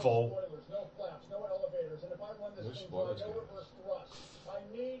 Half No full. spoilers, no flaps, no elevators, and if I run this No thing spoilers, no guys. reverse thrust,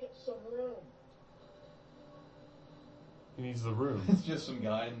 I need some room. He needs the room. It's just some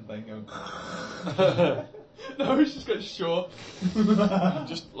guy and then go. No, he's just got short.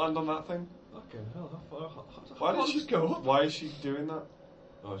 Just land on that thing. Fucking hell, how far Why did did she she go up? Why is she doing that?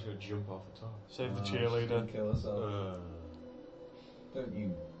 Oh, she's gonna jump off the top. Save the She's cheerleader. gonna kill herself. Don't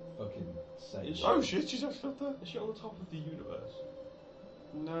you fucking say Is that. Oh shit, she's actually up there. Is she on the top of the universe?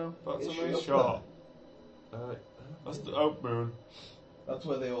 No, that's Is a she nice up shot. Uh, That's the moon. That's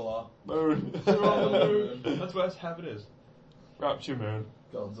where they all are. Moon. That's where heaven is. Rapture moon.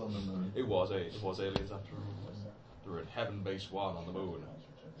 God's on the moon. It was aliens after all. They were in Heaven Base 1 on the moon.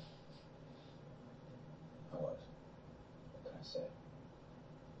 What? What can I say?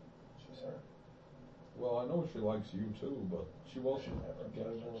 She's hurt. Well, I know she likes you too, but she wasn't Never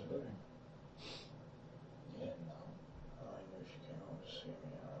getting done more such a thing. thing. You didn't know. I knew she came home to see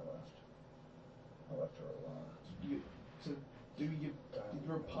me and I left. I left her alone.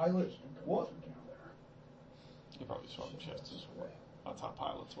 You're a pilot. What? Down there. You probably swapped shifts. That's how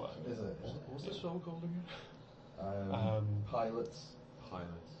pilots work. Is it? What's this film called again? Pilots.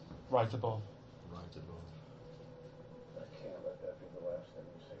 Pilots. Right above. Right above. I can't let that be the last thing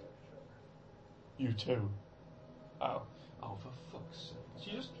we say of each other. You too. Oh. Oh, for fuck's sake.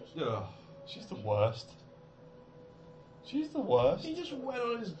 She just. Ugh. She's the worst. She's the worst. He just went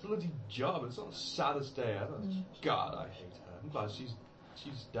on his bloody job. It's not the saddest day ever. God, I hate her. I'm glad she's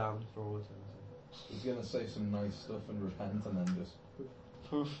damned for all eternity. He's gonna say some nice stuff and repent and then just.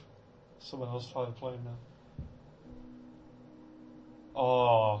 Poof. Someone else fly the plane now.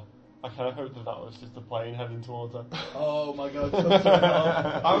 Oh, I kind of hope that was just the plane heading towards her. Oh my god, cut it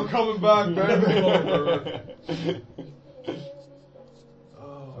off. I'm coming back, baby!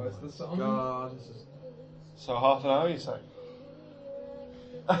 Oh, it's the song. God, this is So half an hour, you say?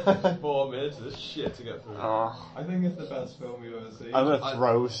 4 minutes of this shit to get through. Oh, I think it's the best film we've ever seen. I'm gonna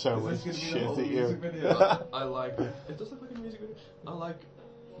throw so Is much this gonna be the shit whole at music you. video? I like it. It does look like a music video. I like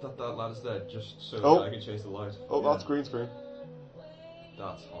that lad's there just so Oh. that I can change the light. Oh, that's green screen.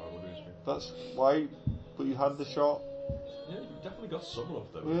 That's horrible green screen. That's why. But you had the shot. Yeah, you definitely got someone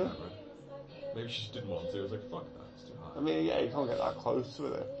up there Yeah. with the camera. Maybe she just didn't want to. It was like, fuck that, it's too hard. I mean, yeah, you can't get that close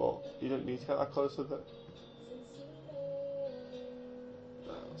with it, but you don't need to get that close with it.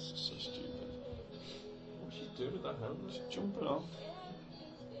 That's so stupid. What's she doing with that helmet? Just jumping off.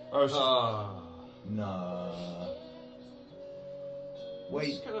 Oh, she's Nah.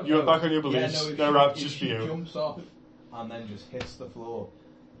 Wait. kind of you went back on your Yeah, beliefs. no, if no she- raps if just for she you. jumps off and then just hits the floor.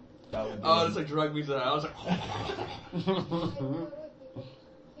 That would be. Oh, it's like drag me to the house. Like, Hear me.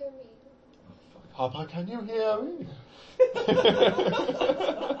 Papa, can you hear me?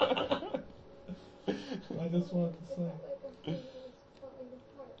 I just wanted to say. Like a feeling is falling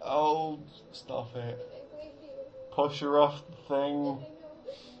apart. Oh, stop it. I blame you. Push her off the thing. I know.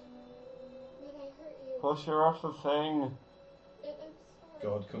 But I hurt you. Push her off the thing. And I'm sorry.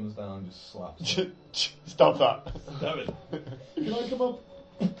 God comes down and just slaps her. Stop that. Damn it. Can I come up?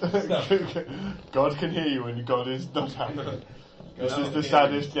 God can hear you and God is not happy. This God is the can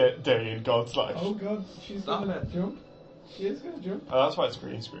saddest day in God's life. Oh god, she's Stop gonna it. jump. She is gonna jump. Oh, that's why it's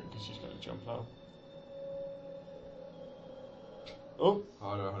green screen, because she's going to jump now. Oh.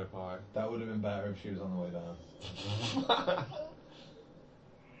 harder, honey pie. That would have been better if she was on the way down.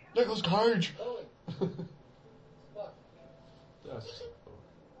 Nicolas Cage! Yes.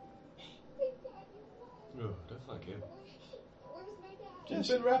 Oh, don't thank him. Where's my dad? She's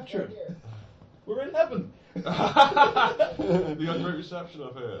been raptured. We're in heaven. You got great reception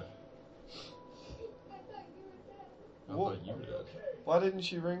up here. I thought you were dead. I What? thought you were dead. Why didn't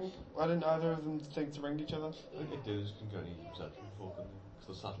she ring? Why didn't either of them think to ring each other? I think they did, just couldn't get any reception before, couldn't they?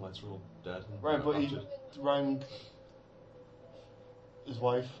 Because the satellites were all dead. And Right, but he raptured. rang his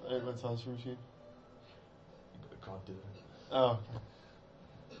wife out the transfer machine. God did it. Oh,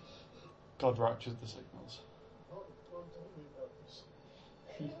 okay. God raptured the signals.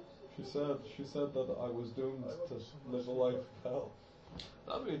 She said that I was doomed to live a life of hell.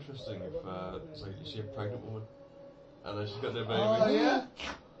 That'd be interesting if it's like, is she a pregnant woman? And then she's got their baby. Oh yeah.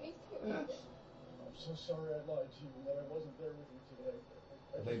 I'm so sorry I lied to you and that I wasn't there with you today.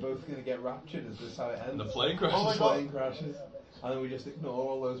 Are they both gonna get raptured? Is this how it ends? And the plane crashes. Oh my The God. plane crashes, and then we just ignore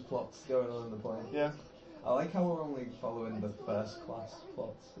all those plots going on in the plane. Yeah. I like how we're only following the first class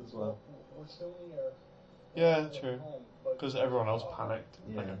plots as well. We're still in the air. Yeah, true. Because everyone else panicked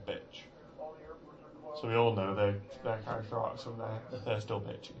like Yeah. a bitch. So we all know their character arcs from there. They're still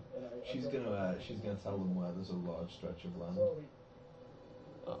bitchy. She's gonna tell them where there's a large stretch of land.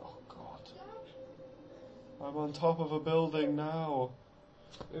 Oh God. I'm on top of a building now.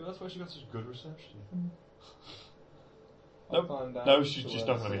 Maybe that's why she got such good reception. I'll climb down No, to she's where just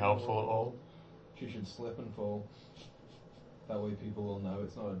the not going to be signal helpful at all. She should slip and fall. That way people will know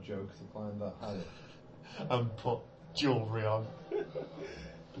it's not a joke to climb that high. And put jewellery on.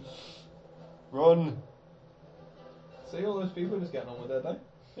 Run! See all those people just getting on with their day?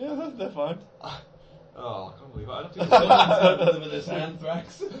 Yeah, they're fine. Oh, I can't believe it. I don't think Someone's living this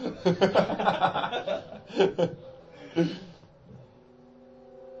anthrax.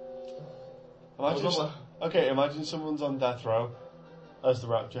 Imagine someone's on death row as the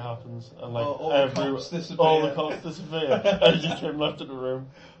rapture happens, and like all the cops disappear. all the cops disappear, and just him left in the room.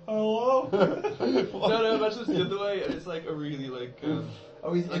 Hello? No, imagine it's the other way, and it's like a really like.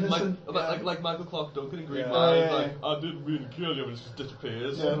 Oh, he's innocent. Like Michael Clark Duncan in Green Yeah. Mile. Yeah. Like, I didn't mean to kill you, but it just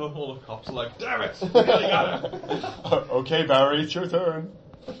disappears. Yeah. And all the cops are like, damn it, we really got him. Okay, Barry, it's your turn.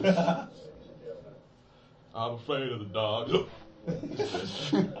 I'm afraid of the dog.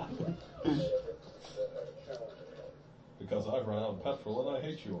 Because I've run out of petrol and I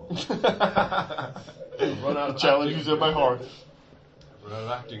hate you all. Run out of challenges in my heart. Run out of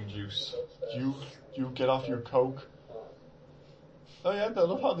acting juice. You get off your coke. Oh yeah, I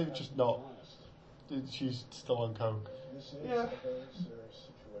love how they've just not. She's still on coke. This is Yeah. a very serious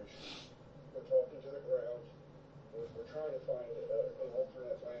situation. We're talking to the ground. We're trying to find an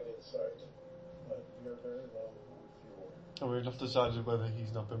alternate landing site. But we are very low on fuel. And we've not decided whether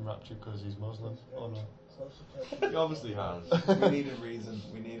he's not been raptured because he's Muslim or not. He obviously has. We need a reason.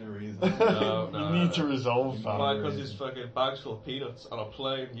 We need a reason. No, You need to resolve that. Why? Because his fucking bags full of peanuts on a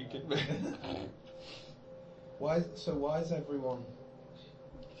plane. You kidding me? Why is everyone...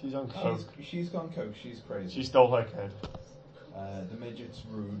 She's on coke. She's gone coke, she's crazy. She stole her kid. The midget's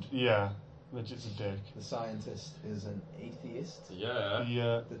rude. Yeah, midget's a dick. The scientist is an atheist.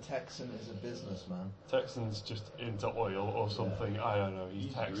 Yeah. The Texan is a businessman. Texan's just into oil or something. I don't know.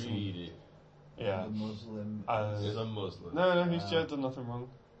 He's Texan. greedy. Yeah. The Muslim He's a Muslim. No, he's done nothing wrong.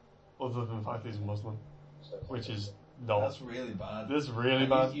 Other than the fact he's a Muslim. Which is not. That's really bad. That's really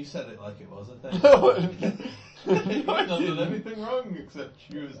bad. You said it like it was a thing. He's not done anything wrong except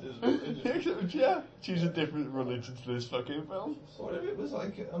choose his religion. Yeah, choose a different religion to this fucking film. What if it was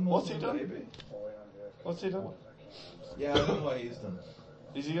like a Muslim What's he done? baby? What's he done? Yeah, I don't know what he's done.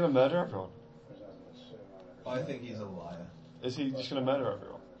 Is he going to murder everyone? I think he's a liar. Is he just going to murder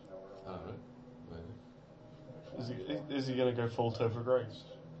everyone? I don't know. Maybe. Is he going to go full Topher Grace?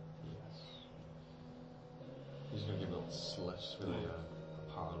 He's going to give a little slash with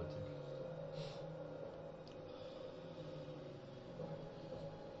a paralytic.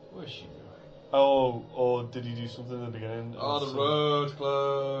 Where's she going? Oh, or did he do something in the beginning? Oh, the road's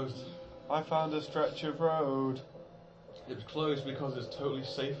closed. I found a stretch of road. It was closed because it's totally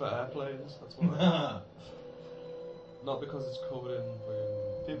safe for airplanes. That's why. Not because it's covered in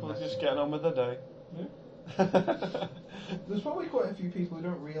People are just getting on with their day. There's probably quite a few people who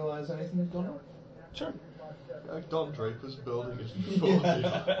don't realise anything's gone on. Sure. Like Don Draper's building it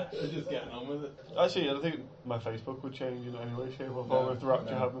They're just getting on with it. Actually, I don't think my Facebook would change in any way, shape or form if the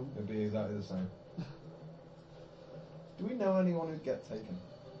rapture happened. It'd be exactly the same. Do we know anyone who'd get taken?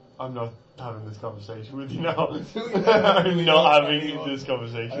 I'm not having this conversation with you now. Do we know I'm not having anyone? this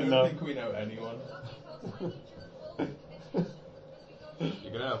conversation I don't now. think we know anyone.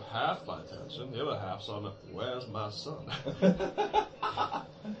 You're gonna have half my attention, the other half's on where's my son?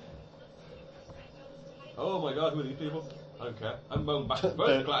 Oh my god, who are these people? I don't care. I'm going back to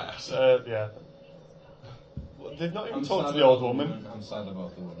first class. Yeah. Well, they've not even I'm talked sad to the old about woman. I'm sad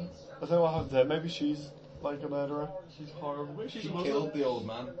about the woman. I don't know what happened there. Maybe she's like a murderer. She's horrible. Maybe she's She a Muslim. killed the old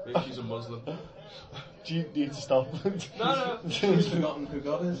man. Maybe she's a Muslim. Do you need to stop? No. She's forgotten who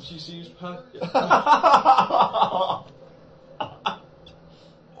God is. She seems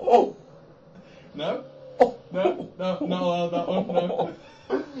Oh! No? No, not allowed that one, no.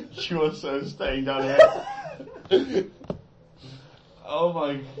 You are so staying down here. Oh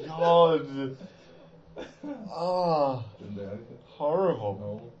my god. Ah, Didn't do anything.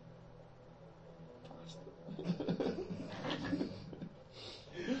 horrible. No.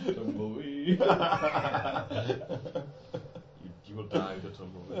 Tumbleweed. you will die to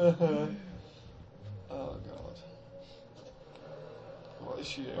tumbleweed. Oh god. What is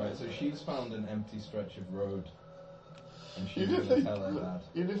she doing? Right, so she's found an empty stretch of road. And she's Even going to tell her dad.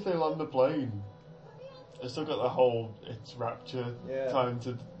 even if they land the plane, it's still got the whole it's rapture time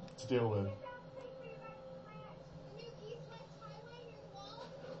to deal with.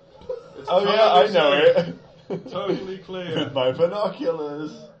 It's Oh yeah, I totally know safe. it. Totally clear. With my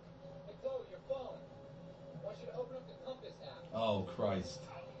binoculars. Hey, Chloe, your phone. I want you to open up the Compass app. Oh, Christ.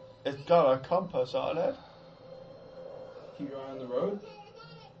 It's got a compass on it. Keep your eye on the road.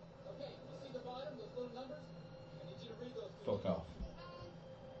 Okay, you see the bottom, those little numbers? I need you to read those. Fuck off.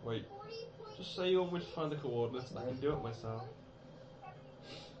 Wait, just say you want me to find the coordinates and I can do it myself.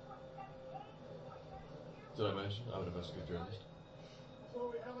 Did I mention I'm an investigative journalist?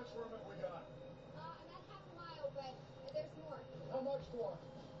 Chloe, how much room have we got? I'm at half a mile, but there's more. How much more?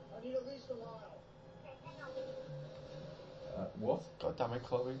 I need at least a mile. Okay, hang on. What? God damn it,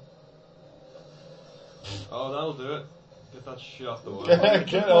 Chloe. Oh, that'll do it. Get that shit off the way.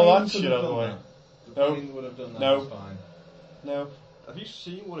 Get all that shit out of the way. The No. planes would have done that. No. It's fine. No. Have you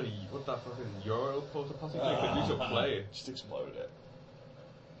seen what that fucking Euro prototype thing could do to play it? Just explode it.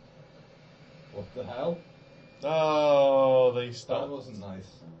 What the hell? Oh, they That stopped. wasn't nice.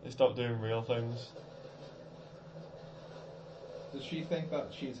 They stopped doing real things. Does she think that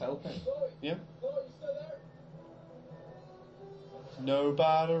she's helping? Yeah. Chloe, you still there? No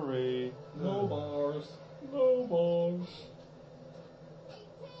battery. No bars. No balls.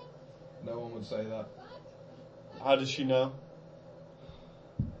 No one would say that. How does she know?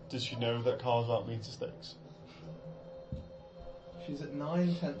 Does she know that cars aren't meter sticks? She's at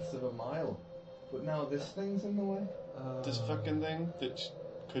 9/10 of a mile. But now this thing's in the way. This fucking thing that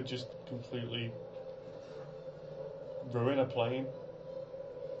could just completely ruin a plane.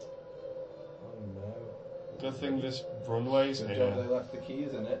 Oh no. Good thing this runway's Good here. job they left the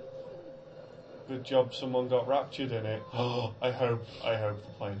keys in it. Good job someone got raptured in it. Oh, I hope the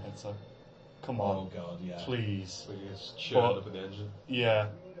plane hits her. Come on. Oh god, yeah. Please. So it's churned But- up in the engine. Yeah.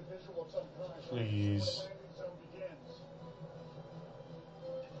 We need a visual of some kind. Please. The landing zone begins.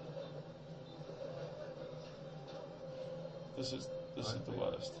 This is the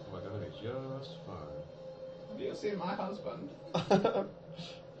worst. We're gonna be just fine. Have you seen my husband? Have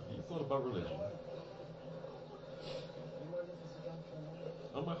you thought about religion?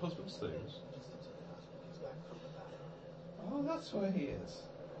 On my husband's things. Oh, that's where he is.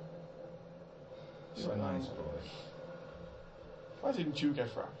 You're a nice boy. Why didn't you get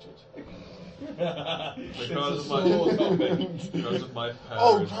fractured? Because of my because of my parents.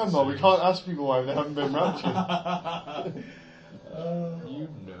 Oh, Grandma, we can't ask people why they haven't been raptured. You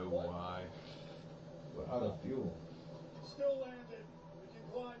know why. We're out of fuel. Still landed. We can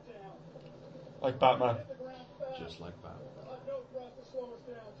climb down. Like Batman. Hit the ground fast. Just like that. No thrust to slow us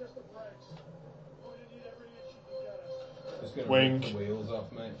down, just the brakes. Going to need every inch you can get us. Just gonna Wink. rip the wheels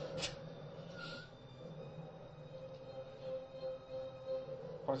off, mate.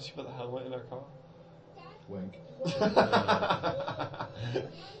 Why did she put the helmet in her car? Wink. One road, and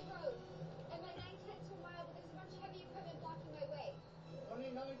by 9/10 to a mile, but there's a bunch of heavy equipment blocking my way.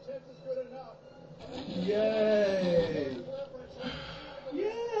 Honey, 9/10 is good enough. Yay!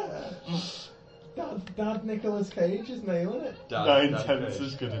 Yeah! Dad Nicolas Cage is nailing it. Nine tenths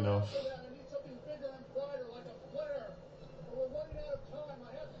is good enough. I need something bigger and brighter, like a flare. But we're running out of time. I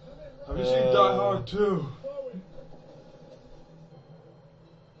have to come in right Have you seen Die Hard 2? Chloe.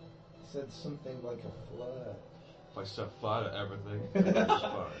 He said something like a flare. If I set fire to everything, it's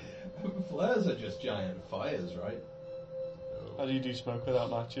fine. Flares are just giant fires, right? How do you do smoke without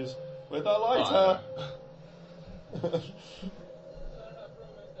matches? With a lighter!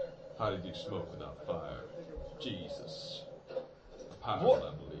 How did you smoke without fire? Jesus. Power What?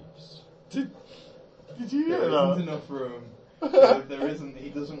 my beliefs. Did you hear There that? isn't enough room. There isn't. He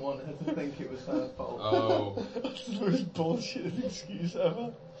doesn't want her to think it was her fault. Oh. That's the most bullshit excuse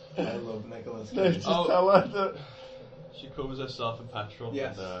ever. I love Nicolas No, Cage. just Oh. tell her that. She covers herself in petrol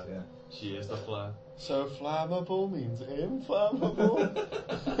Yes, and yeah. she is the flare. So flammable means inflammable. Is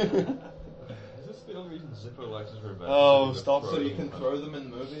this the only reason Zippo likes his revenge? Oh, Because stop. throw So you them can in throw them in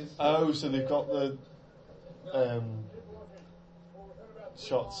movies? Oh, so they've got the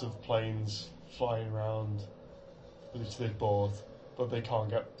shots of planes flying around, which they've bought, but they can't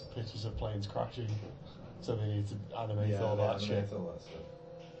get pictures of planes crashing, so they need to animate all they that animate shit. all that stuff.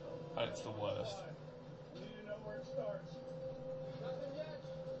 And it's the worst. We need to know where it starts. Nothing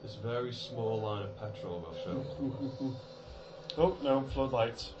yet. This very small line of petrol will show. Oh, no,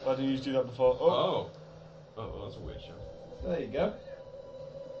 floodlights. Why didn't you do that before? Oh, Oh, well, that's a weird show. There you go.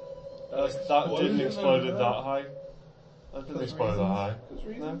 that Explosion didn't explode over that there. high. That didn't Cause explode that high. Because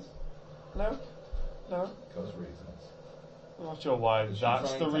reasons. No? No? Because reasons. I'm not sure why Is she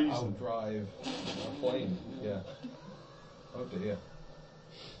that's the trying to reason. Outdrive a plane. Yeah. Oh dear.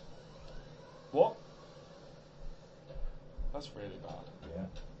 What? That's really bad. Yeah.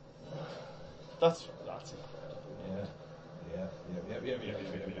 That's incredible. Yeah. Yeah.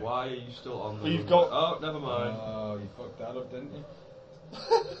 Why are you still on the... Well, you've got- Oh, never mind. Oh, you fucked that up, didn't you?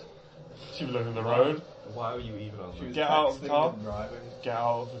 She was looking at the road. Why were you even on She the... was Get out of the texting car. and driving. Get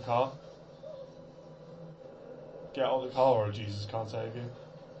out of the car. Get out of the car or Jesus can't save you.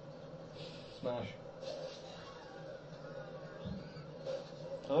 Smash.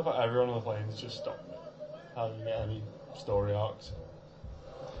 I love how everyone on the planes just stopped having any story arcs.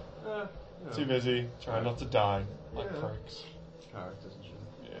 Yeah. Too busy trying not to die like Yeah. pricks. Characters and shit.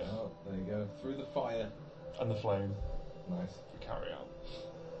 Yeah. Oh, there you go. Through the fire. And the flame. Nice. We carry on.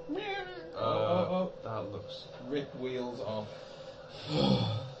 That looks. Rip wheels off.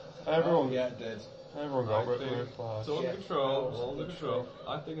 Everyone, Oh, yeah, dead. everyone I got think ripped off. it's all Yeah. under control. Oh, All under it's control.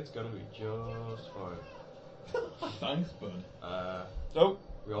 I think it's gonna be just fine. Thanks, bud. Oh,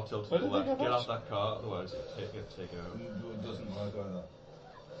 We all tilt to Where the did they left. get Get that? out that car, otherwise it'll take it out. It doesn't work like that.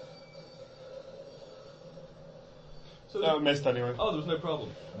 So no, missed anyway. oh, there was no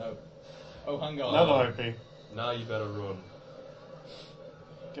problem. No. Oh, hang on. Never hoping. Now you better run.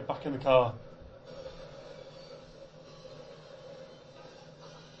 Get back in the car.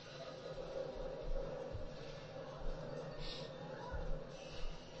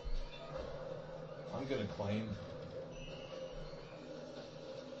 I'm gonna claim.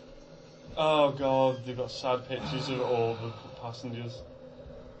 Oh god, they've got sad pictures of all the passengers.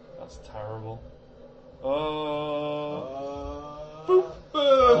 That's terrible. Boop.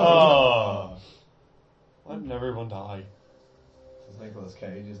 Oh. Why didn't everyone die? Because Nicolas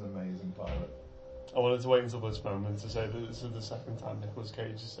Cage is an amazing pilot. I wanted to wait until this moment to say that this is the second time Nicolas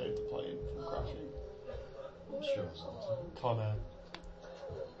Cage has saved the plane from crashing. Sure. Con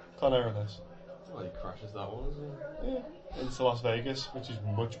Air in this. Well, he crashes that one, isn't he? Yeah. Into Las Vegas, which is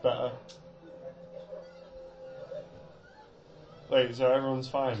much better. Wait, so everyone's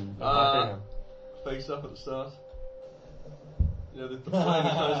fine? They're happy now? Face up at the start. You know, the plane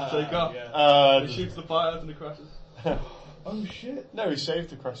tries to take off. Yeah. He shoots the pilot and he crashes. Oh shit. No, he saved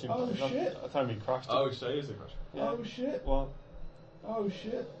the crashing Oh, plane. shit. That time he crashed it. Oh, he saves the crash. Yeah. Oh shit. What? Oh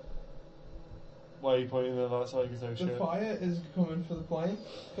shit. Why are you pointing at that side? Because no The shit. fire is coming for the plane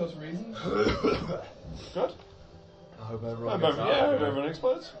because reasons. Good. I hope I everyone hope gets out. I hope everyone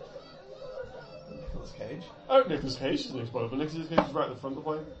explodes. Nicolas Cage. I hope Nicolas Cage doesn't explode, but Nicolas Cage is right at the front of the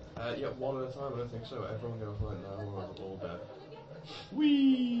plane. Yeah, one at a time, I don't think so. Everyone goes right now, we're all dead.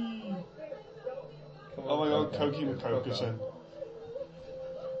 Whee! Come Oh my god, Coco. Koki Coco. McCokerson.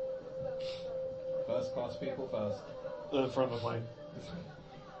 First class people first. The front of the plane.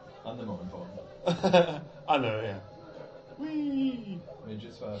 And the more important. I know, yeah. Whee!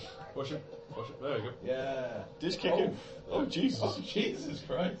 Midgets first. Push it. There you go. Yeah. Just kick it. Oh, Jesus. Oh, Jesus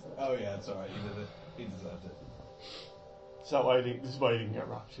Christ. Oh yeah, it's alright, he did it. He deserved it. This is why he didn't get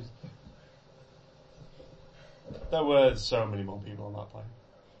raptured. There were so many more people on that plane.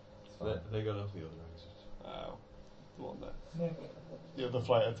 They got off the other exit. Oh. The one there. Nick. The other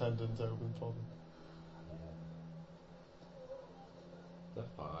flight attendant opened for them. They're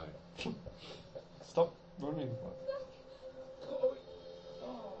fine. Stop running.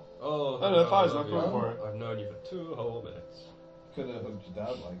 Oh, No, the fire's not going for it. I've known you for 2 whole minutes. Could have hugged your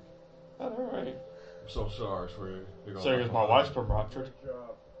dad, like. Oh, alright. I'm so sorry for you. You're gonna So have is my to- wife's been raptured.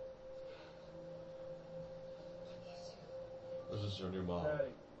 Job. This is your new mom. Daddy,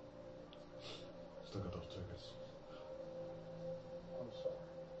 Still got those tickets. I'm sorry.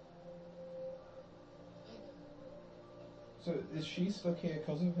 So is she stuck here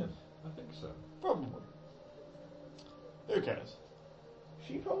because of him? I think so. Probably. Who cares?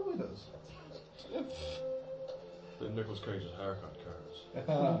 She probably does. The Nicolas Cage's haircut cards. Did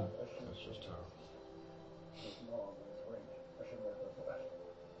That's just terrible. It's wrong, but it's ringing. I should have never left.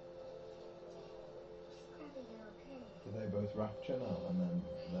 they both rapture now and then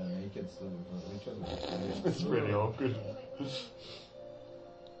they're naked still in front of each other? It's really awkward.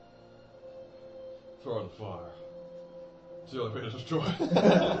 Throw it in the fire. It's the only way to destroy it.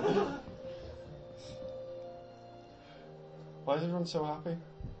 Why is everyone so happy?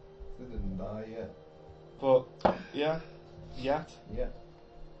 They didn't die yet. But, yeah. Yet. Yeah.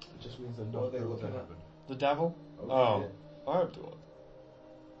 It just means they're What not are they going looking to at? happen. The devil? Oh, shit. I hope it would.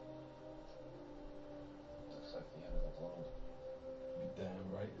 Looks like the end of the world. You're damn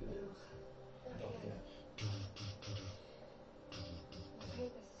right it is. Oh, yeah.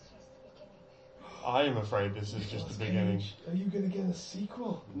 I am afraid this is just the beginning. Are you gonna get a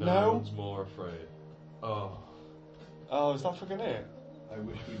sequel? No. one's more afraid. Oh. Oh, is that fucking it? I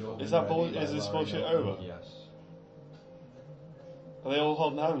wish we'd all Is been that ready by is this Larry bullshit Nelson. over? Yes. Are they all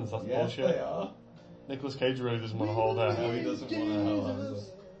holding hands? That's Yes, bullshit. they are. Nicolas Cage really doesn't want to hold her. No, he doesn't want to hold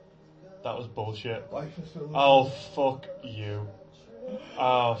hands. That was bullshit. Life is filled with- Oh, fuck you.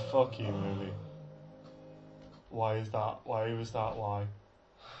 Oh, fuck you, movie. Why is that? Why was that? Why?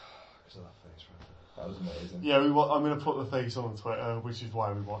 Because of that face right That was amazing. Yeah, I'm going to put the face on Twitter, which is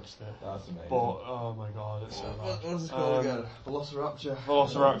why we watched it. That's amazing. But, oh my god, it's so bad. What's it called again? Velociraptor.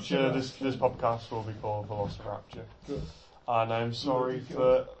 Velociraptor, this podcast will be called Velociraptor. Good. And I'm sorry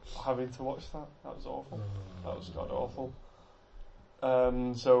for having to watch that. That was awful. That was god awful.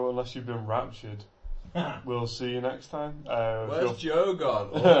 So unless you've been raptured, we'll see you next time. Where's Joe gone?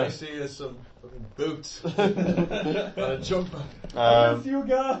 All I see is some fucking boots and a jumper. I miss you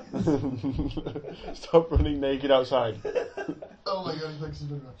guys. Stop running naked outside. Oh my god, he thinks he's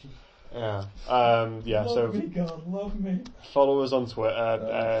been raptured. Yeah. Yeah. Love me, God, love me. Follow us on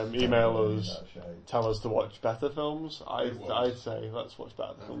Twitter. Email us. Tell us to watch better films. I'd say let's watch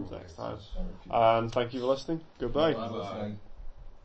better films next time. And thank you for listening. Goodbye. Bye.